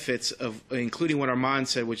benefits of, including what Armand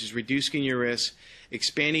said, which is reducing your risk,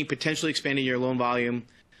 potentially expanding your loan volume,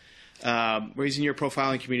 raising your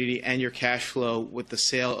profiling community, and your cash flow with the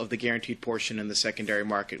sale of the guaranteed portion in the secondary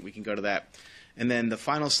market. We can go to that. And then the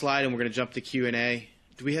final slide, and we're going to jump to Q&A.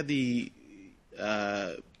 Do we have the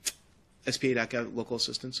SBA.gov local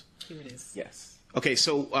assistance? Here it is. Yes. Okay,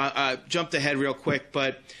 so jumped ahead real quick,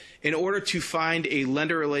 but in order to find a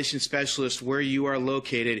lender relations specialist where you are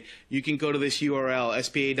located, you can go to this URL,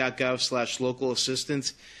 sba.gov/local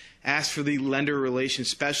assistance. Ask for the lender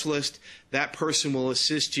relations specialist. That person will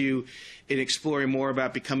assist you in exploring more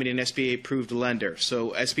about becoming an SBA-approved lender.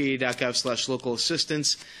 So sba.gov/local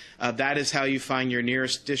assistance. That is how you find your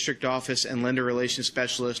nearest district office and lender relations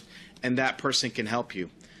specialist, and that person can help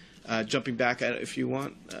you. Jumping back at it if you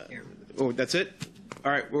want. Oh, that's it?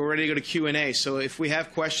 All right, we're ready to go to Q&A. So if we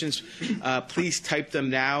have questions, please type them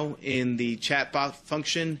now in the chat box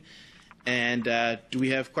function. And do we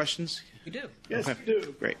have questions? We do. Yes, Okay. we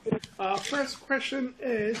do. Great. First question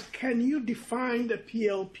is, can you define the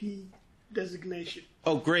PLP designation?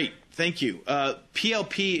 Oh, great. Thank you.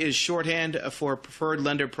 PLP is shorthand for Preferred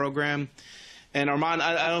Lender Program. And Armand,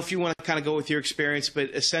 I don't know if you want to kind of go with your experience, but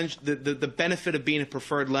essentially the benefit of being a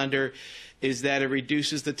preferred lender is that it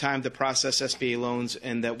reduces the time to process SBA loans,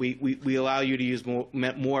 and that we allow you to use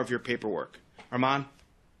more of your paperwork. Armand?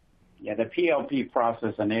 Yeah, the PLP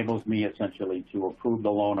process enables me essentially to approve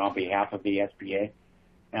the loan on behalf of the SBA.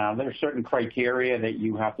 There are certain criteria that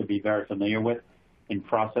you have to be very familiar with in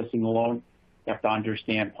processing a loan. You have to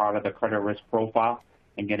understand part of the credit risk profile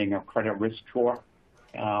and getting a credit risk score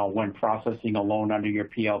when processing a loan under your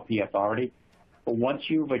PLP authority. But once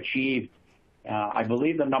you've achieved, I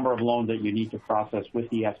believe the number of loans that you need to process with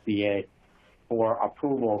the SBA for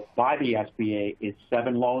approval by the SBA is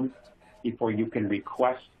 7 loans before you can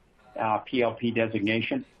request PLP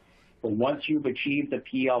designation. But once you've achieved the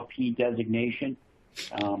PLP designation,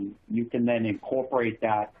 you can then incorporate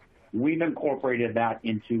that. We've incorporated that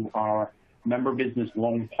into our member business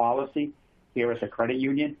loan policy here at the credit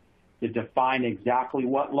union to define exactly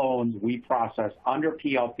what loans we process under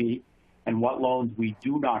PLP and what loans we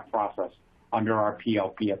do not process under our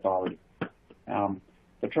PLP authority.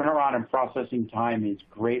 The turnaround and processing time is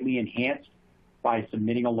greatly enhanced by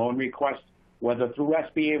submitting a loan request, whether through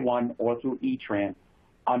SBA One or through E-Tran,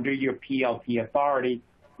 under your PLP authority,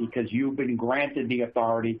 because you've been granted the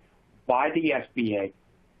authority by the SBA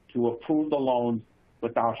to approve the loans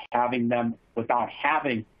without having the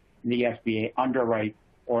SBA underwrite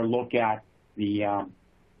or look at the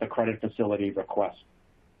credit facility request.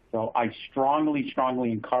 So I strongly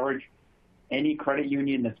encourage any credit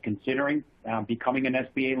union that's considering becoming an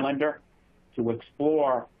SBA lender to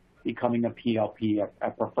explore becoming a PLP,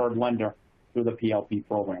 a preferred lender through the PLP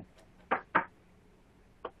program.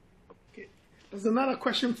 Okay. There's another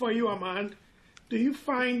question for you, Armand. Do you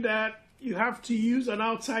find that you have to use an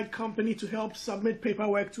outside company to help submit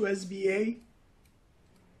paperwork to SBA?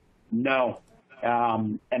 No,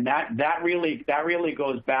 and that really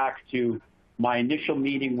goes back to my initial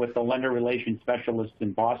meeting with the lender relations specialists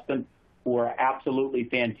in Boston, who are absolutely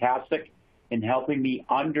fantastic in helping me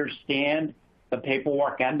understand the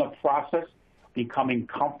paperwork and the process, becoming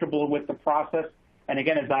comfortable with the process. And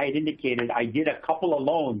again, as I had indicated, I did a couple of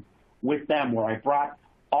loans with them where I brought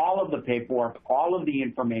all of the paperwork, all of the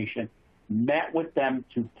information, met with them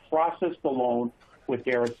to process the loan with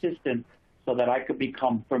their assistant so that I could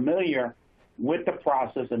become familiar with the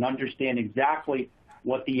process and understand exactly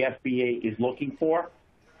what the SBA is looking for.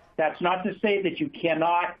 That's not to say that you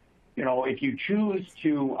cannot, if you choose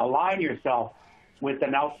to align yourself with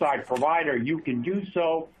an outside provider, you can do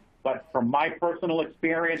so. But from my personal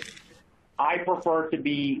experience, I prefer to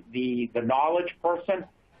be the knowledge person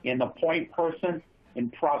and the point person in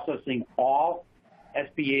processing all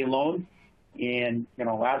SBA loans. And,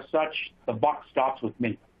 as such, the buck stops with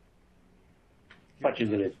me, such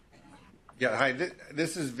as it is. Yeah, hi,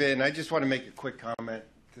 this has been, I just want to make a quick comment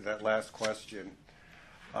to that last question.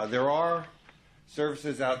 There are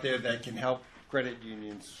services out there that can help credit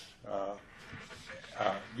unions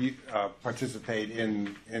participate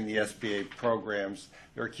in the SBA programs.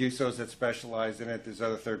 There are QSOs that specialize in it. There's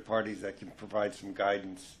other third parties that can provide some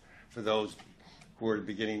guidance for those who are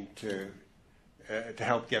beginning to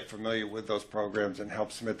help get familiar with those programs and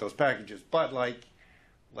help submit those packages. But like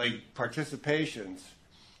participations,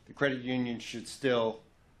 the credit union should still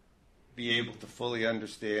be able to fully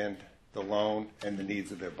understand the loan and the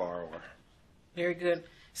needs of their borrower. Very good.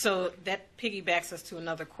 So that piggybacks us to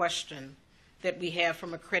another question that we have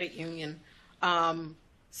from a credit union.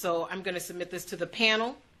 So I'm going to submit this to the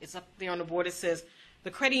panel. It's up there on the board. It says,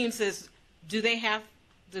 the credit union says, do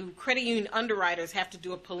credit union underwriters have to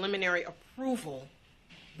do a preliminary approval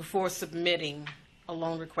before submitting a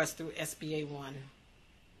loan request through SBA 1?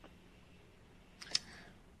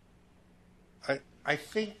 I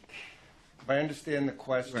think, if I understand the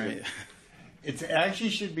question, Right. It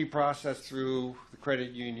actually should be processed through the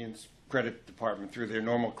credit union's credit department, through their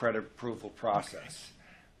normal credit approval process.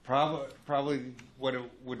 Probably what it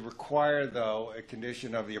would require, though, a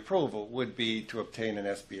condition of the approval would be to obtain an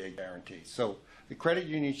SBA guarantee. So the credit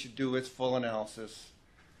union should do its full analysis,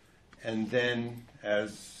 and then,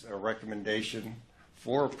 as a recommendation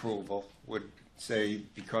for approval, would say,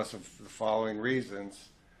 because of the following reasons,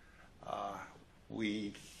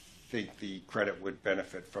 we think the credit would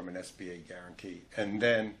benefit from an SBA guarantee, and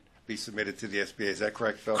then be submitted to the SBA. Is that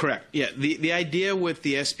correct, Phil? Correct. Yeah. The idea with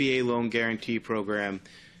the SBA loan guarantee program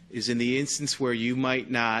is in the instance where you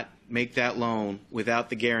might not make that loan without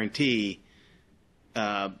the guarantee,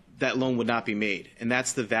 that loan would not be made. And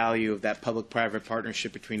that's the value of that public-private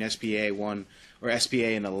partnership between SBA 1 or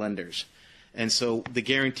SBA and the lenders. And so the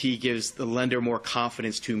guarantee gives the lender more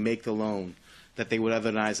confidence to make the loan that they would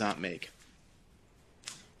otherwise not make.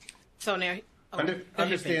 So now,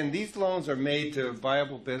 Understand, these loans are made to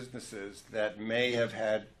viable businesses that may have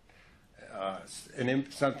had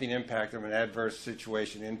something impact them, an adverse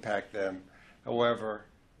situation impact them. However,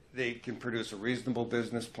 they can produce a reasonable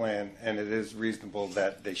business plan, and it is reasonable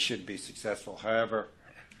that they should be successful. However,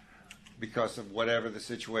 because of whatever the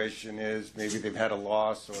situation is, maybe they've had a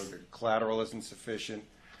loss or the collateral isn't sufficient,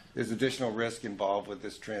 there's additional risk involved with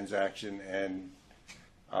this transaction, and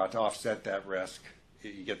to offset that risk,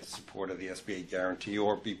 you get the support of the SBA guarantee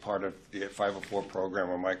or be part of the 504 program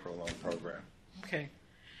or microloan program. okay.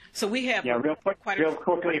 So we have Real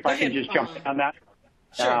quickly, if I can just jump in on that.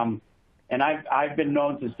 Sure. And I've been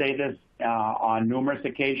known to say this on numerous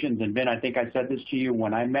occasions, and Vin, I think I said this to you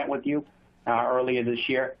when I met with you earlier this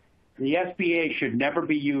year. The SBA should never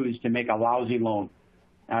be used to make a lousy loan.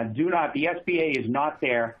 The SBA is not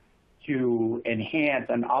there to enhance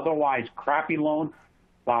an otherwise crappy loan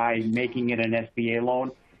by making it an SBA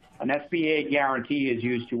loan. An SBA guarantee is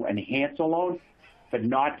used to enhance a loan, but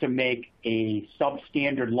not to make a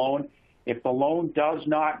substandard loan. If the loan does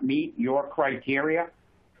not meet your criteria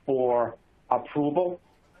for approval,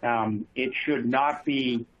 it should not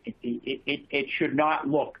be. It should not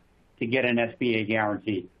look to get an SBA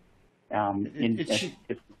guarantee.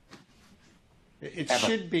 It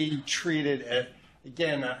should be treated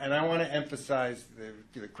again, and I want to emphasize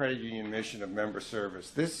the credit union mission of member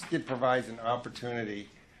service. This provides an opportunity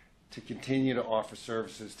to continue to offer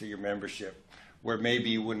services to your membership where maybe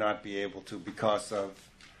you would not be able to because of,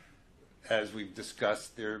 as we've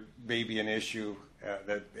discussed, there may be an issue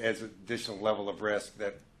that adds an additional level of risk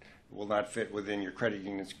that will not fit within your credit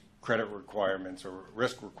union's credit requirements or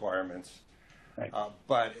risk requirements. Right.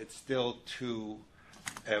 But it's still to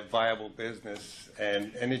a viable business,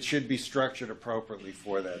 and it should be structured appropriately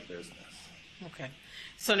for that business. Okay.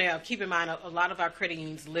 So now, keep in mind, a lot of our credit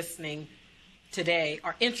unions listening today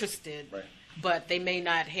are interested, Right. but they may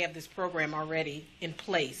not have this program already in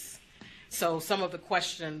place. So some of the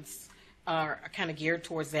questions are kind of geared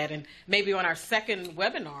towards that. And maybe on our second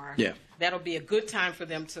webinar, that'll be a good time for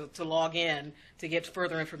them to log in to get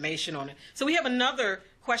further information on it. So we have another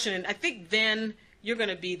question, and I think then you're going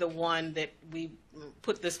to be the one that we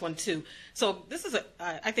put this one to. So this is,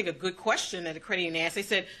 I think, a good question that a credit union asked. They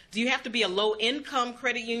said, do you have to be a low-income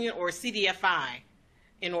credit union or a CDFI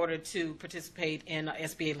in order to participate in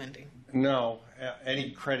SBA lending? No.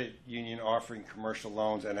 Any credit union offering commercial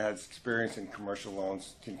loans and has experience in commercial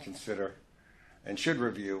loans can consider and should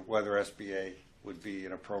review whether SBA would be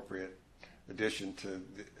an appropriate addition to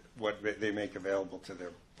what they make available to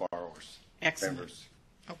their borrowers. Excellent. Members.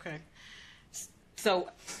 Okay. So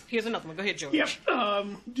here's another one. Go ahead, George. Yep.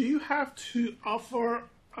 Do you have to offer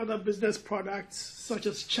other business products such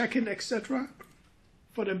as checking, etc.,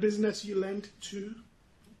 for the business you lend to?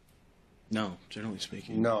 No, generally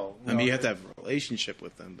speaking. No. I mean, you have to have a relationship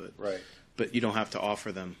with them, but Right. but you don't have to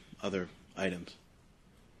offer them other items.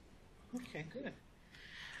 Okay, good.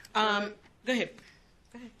 Go ahead. Go ahead.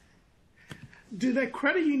 Do the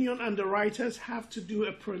credit union underwriters have to do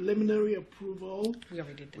a preliminary approval? We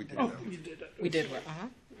already did We did that. that. You did that. We did.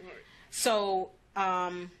 So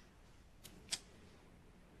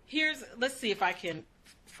let's see if I can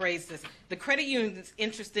phrase this. The credit union is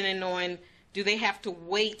interested in knowing, do they have to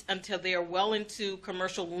wait until they are well into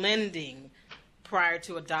commercial lending prior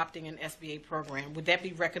to adopting an SBA program? Would that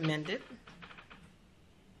be recommended?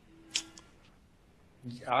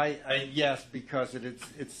 Yes, because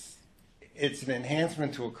it's an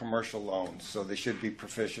enhancement to a commercial loan, so they should be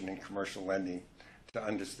proficient in commercial lending to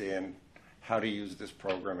understand how to use this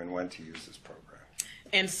program and when to use this program.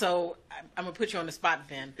 And so I'm going to put you on the spot,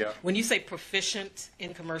 Ben. Yeah. When you say proficient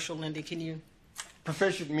in commercial lending, can you?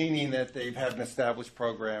 Proficient meaning that they've had an established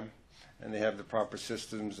program and they have the proper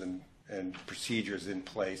systems and procedures in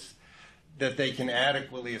place that they can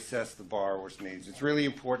adequately assess the borrower's needs. It's really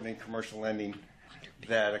important in commercial lending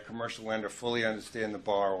that a commercial lender fully understand the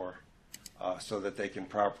borrower so that they can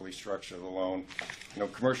properly structure the loan. You know,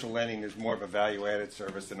 commercial lending is more of a value-added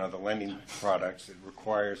service than other lending products. It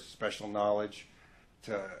requires special knowledge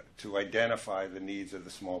to identify the needs of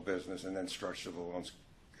the small business and then structure the loans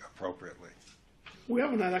appropriately. We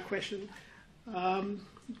have another question.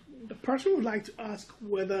 The person would like to ask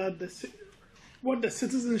what the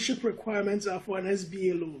citizenship requirements are for an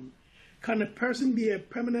SBA loan. Can a person be a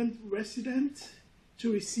permanent resident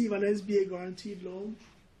to receive an SBA guaranteed loan?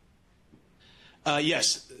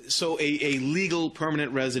 Yes. So a legal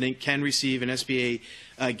permanent resident can receive an SBA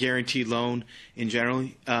guaranteed loan in general.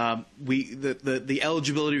 The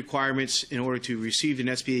eligibility requirements in order to receive an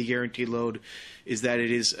SBA guaranteed loan is that it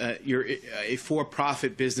is you're a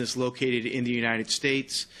for-profit business located in the United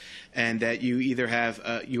States, and that you either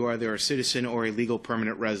have you are either a citizen or a legal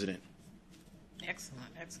permanent resident. Excellent,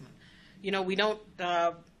 excellent. You know, we don't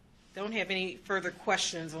have any further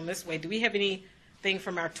questions on this way. Do we have anything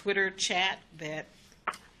from our Twitter chat that?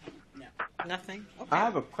 No. Nothing? Okay. I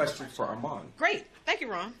have a question for Armand. Great. Thank you,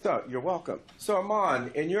 Ron. So, you're welcome. So,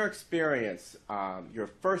 Armand, in your experience, your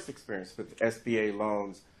first experience with SBA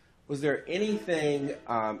loans, was there anything,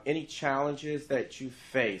 any challenges that you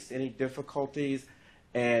faced, any difficulties?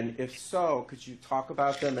 And if so, could you talk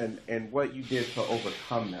about them and what you did to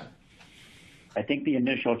overcome them? I think the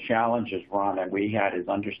initial challenges, Ron, that we had is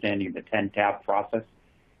understanding the 10-tab process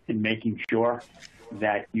and making sure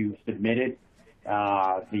that you submitted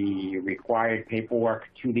the required paperwork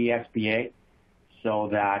to the SBA so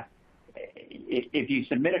that if you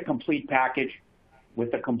submit a complete package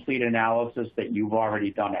with a complete analysis that you've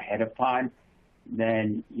already done ahead of time,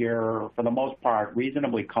 then you're, for the most part,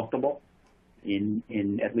 reasonably comfortable in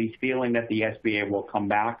at least feeling that the SBA will come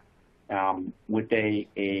back with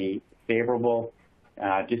a favorable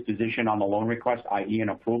disposition on the loan request, i.e. an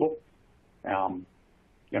approval.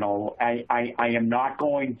 You know, I am not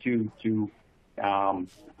going to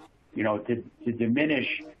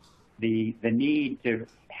diminish the need to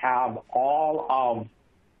have all of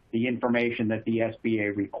the information that the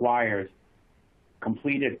SBA requires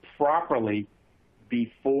completed properly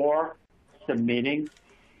before submitting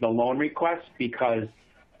the loan request, because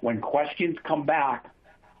when questions come back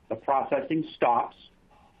the processing stops.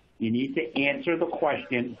 You need to answer the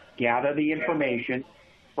question, gather the information,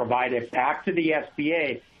 provide it back to the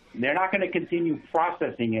SBA. They're not going to continue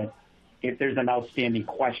processing it if there's an outstanding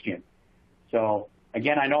question. So,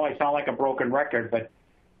 again, I know I sound like a broken record, but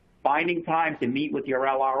finding time to meet with your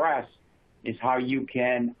LRS is how you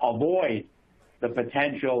can avoid the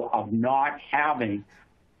potential of not having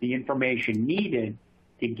the information needed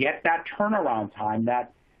to get that turnaround time,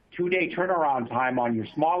 that 2-day turnaround time on your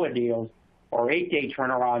smaller deals or 8-day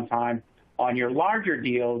turnaround time on your larger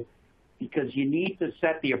deals, because you need to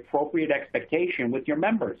set the appropriate expectation with your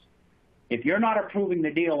members. If you're not approving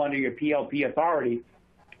the deal under your PLP authority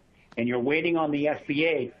and you're waiting on the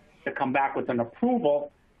SBA to come back with an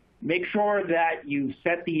approval, make sure that you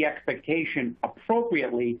set the expectation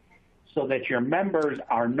appropriately so that your members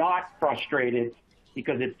are not frustrated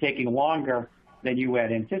because it's taking longer than you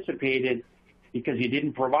had anticipated because you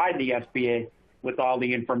didn't provide the SBA with all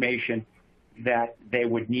the information that they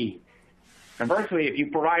would need. Conversely, if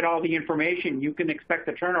you provide all the information, you can expect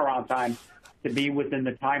the turnaround time to be within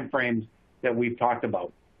the time frames that we've talked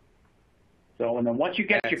about. So, and then once you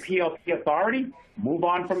get your PLP authority, move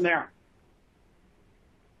on from there.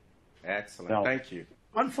 Excellent. So, thank you.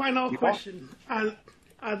 One final question.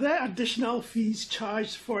 Are there additional fees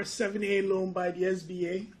charged for a 7A loan by the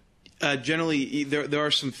SBA? Generally, there are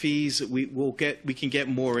some fees. We can get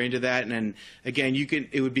more into that, and again,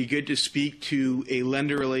 it would be good to speak to a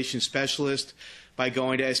lender relations specialist by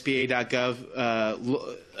going to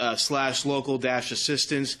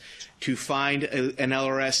sba.gov/local-assistance to find an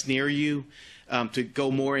LRS near you. To go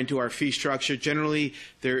more into our fee structure, generally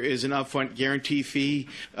there is an upfront guarantee fee,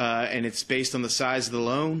 and it's based on the size of the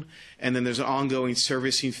loan, and then there's an ongoing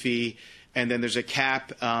servicing fee. And then there's a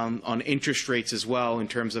cap on interest rates as well in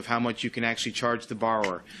terms of how much you can actually charge the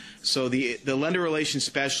borrower. So the lender relations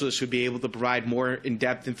specialist would be able to provide more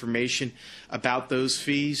in-depth information about those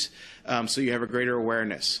fees so you have a greater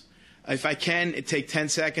awareness. If I can, take 10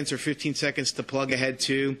 seconds or 15 seconds to plug ahead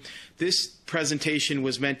too. This presentation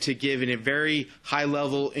was meant to give a very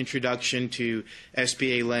high-level introduction to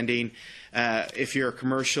SBA lending. If you're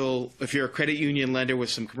a credit union lender with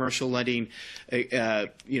some commercial lending, a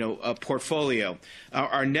portfolio.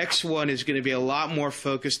 Our next one is going to be a lot more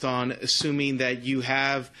focused on assuming that you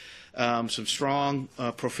have some strong,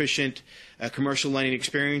 proficient commercial lending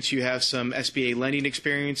experience. You have some SBA lending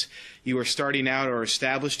experience. You are starting out or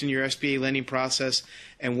established in your SBA lending process,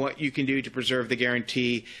 and what you can do to preserve the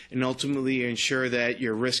guarantee and ultimately ensure that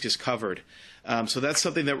your risk is covered. So that's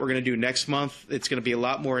something that we're going to do next month. It's going to be a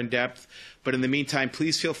lot more in depth. But in the meantime,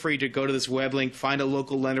 please feel free to go to this web link, find a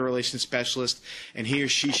local lender relations specialist, and he or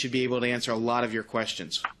she should be able to answer a lot of your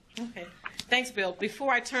questions. Okay. Thanks, Bill.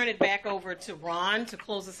 Before I turn it back over to Ron to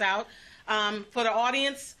close us out, for the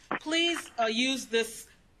audience, please use this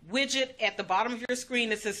widget at the bottom of your screen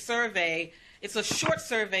that says survey. It's a short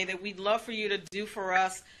survey that we'd love for you to do for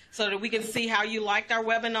us so that we can see how you liked our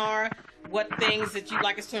webinar, what things that you'd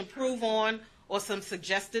like us to improve on, or some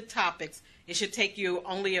suggested topics. It should take you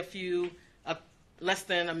only less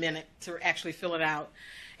than a minute to actually fill it out.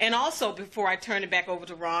 And also, before I turn it back over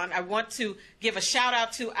to Ron, I want to give a shout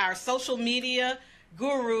out to our social media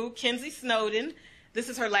guru, Kenzie Snowden. This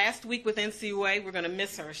is her last week with NCUA. We're going to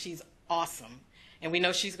miss her. She's awesome. And we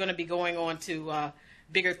know she's going to be going on to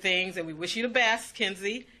bigger things, and we wish you the best,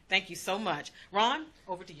 Kenzie. Thank you so much. Ron,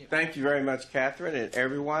 over to you. Thank you very much, Catherine and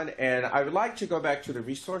everyone. And I would like to go back to the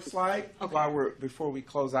resource slide before we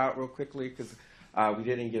close out real quickly, because we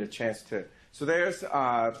didn't get a chance to. So there's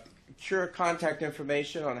Cure contact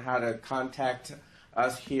information on how to contact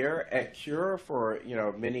us here at Cure for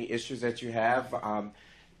many issues that you have.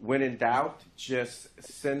 When in doubt, just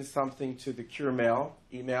send something to the Cure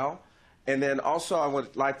email. And then also I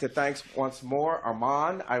would like to thank once more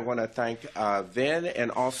Armand. I want to thank Vin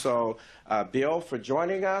and also Bill for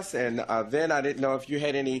joining us. And Vin, I didn't know if you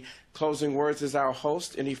had any closing words as our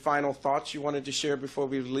host. Any final thoughts you wanted to share before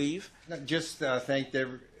we leave? Just thank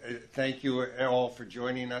you all for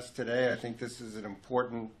joining us today. I think this is an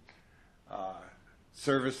important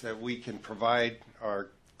service that we can provide our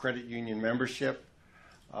credit union membership.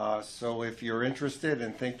 So if you're interested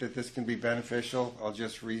and think that this can be beneficial, I'll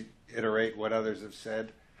just reiterate what others have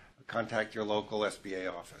said. Contact your local SBA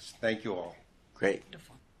office. Thank you all. Great.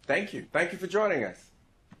 Thank you. Thank you for joining us.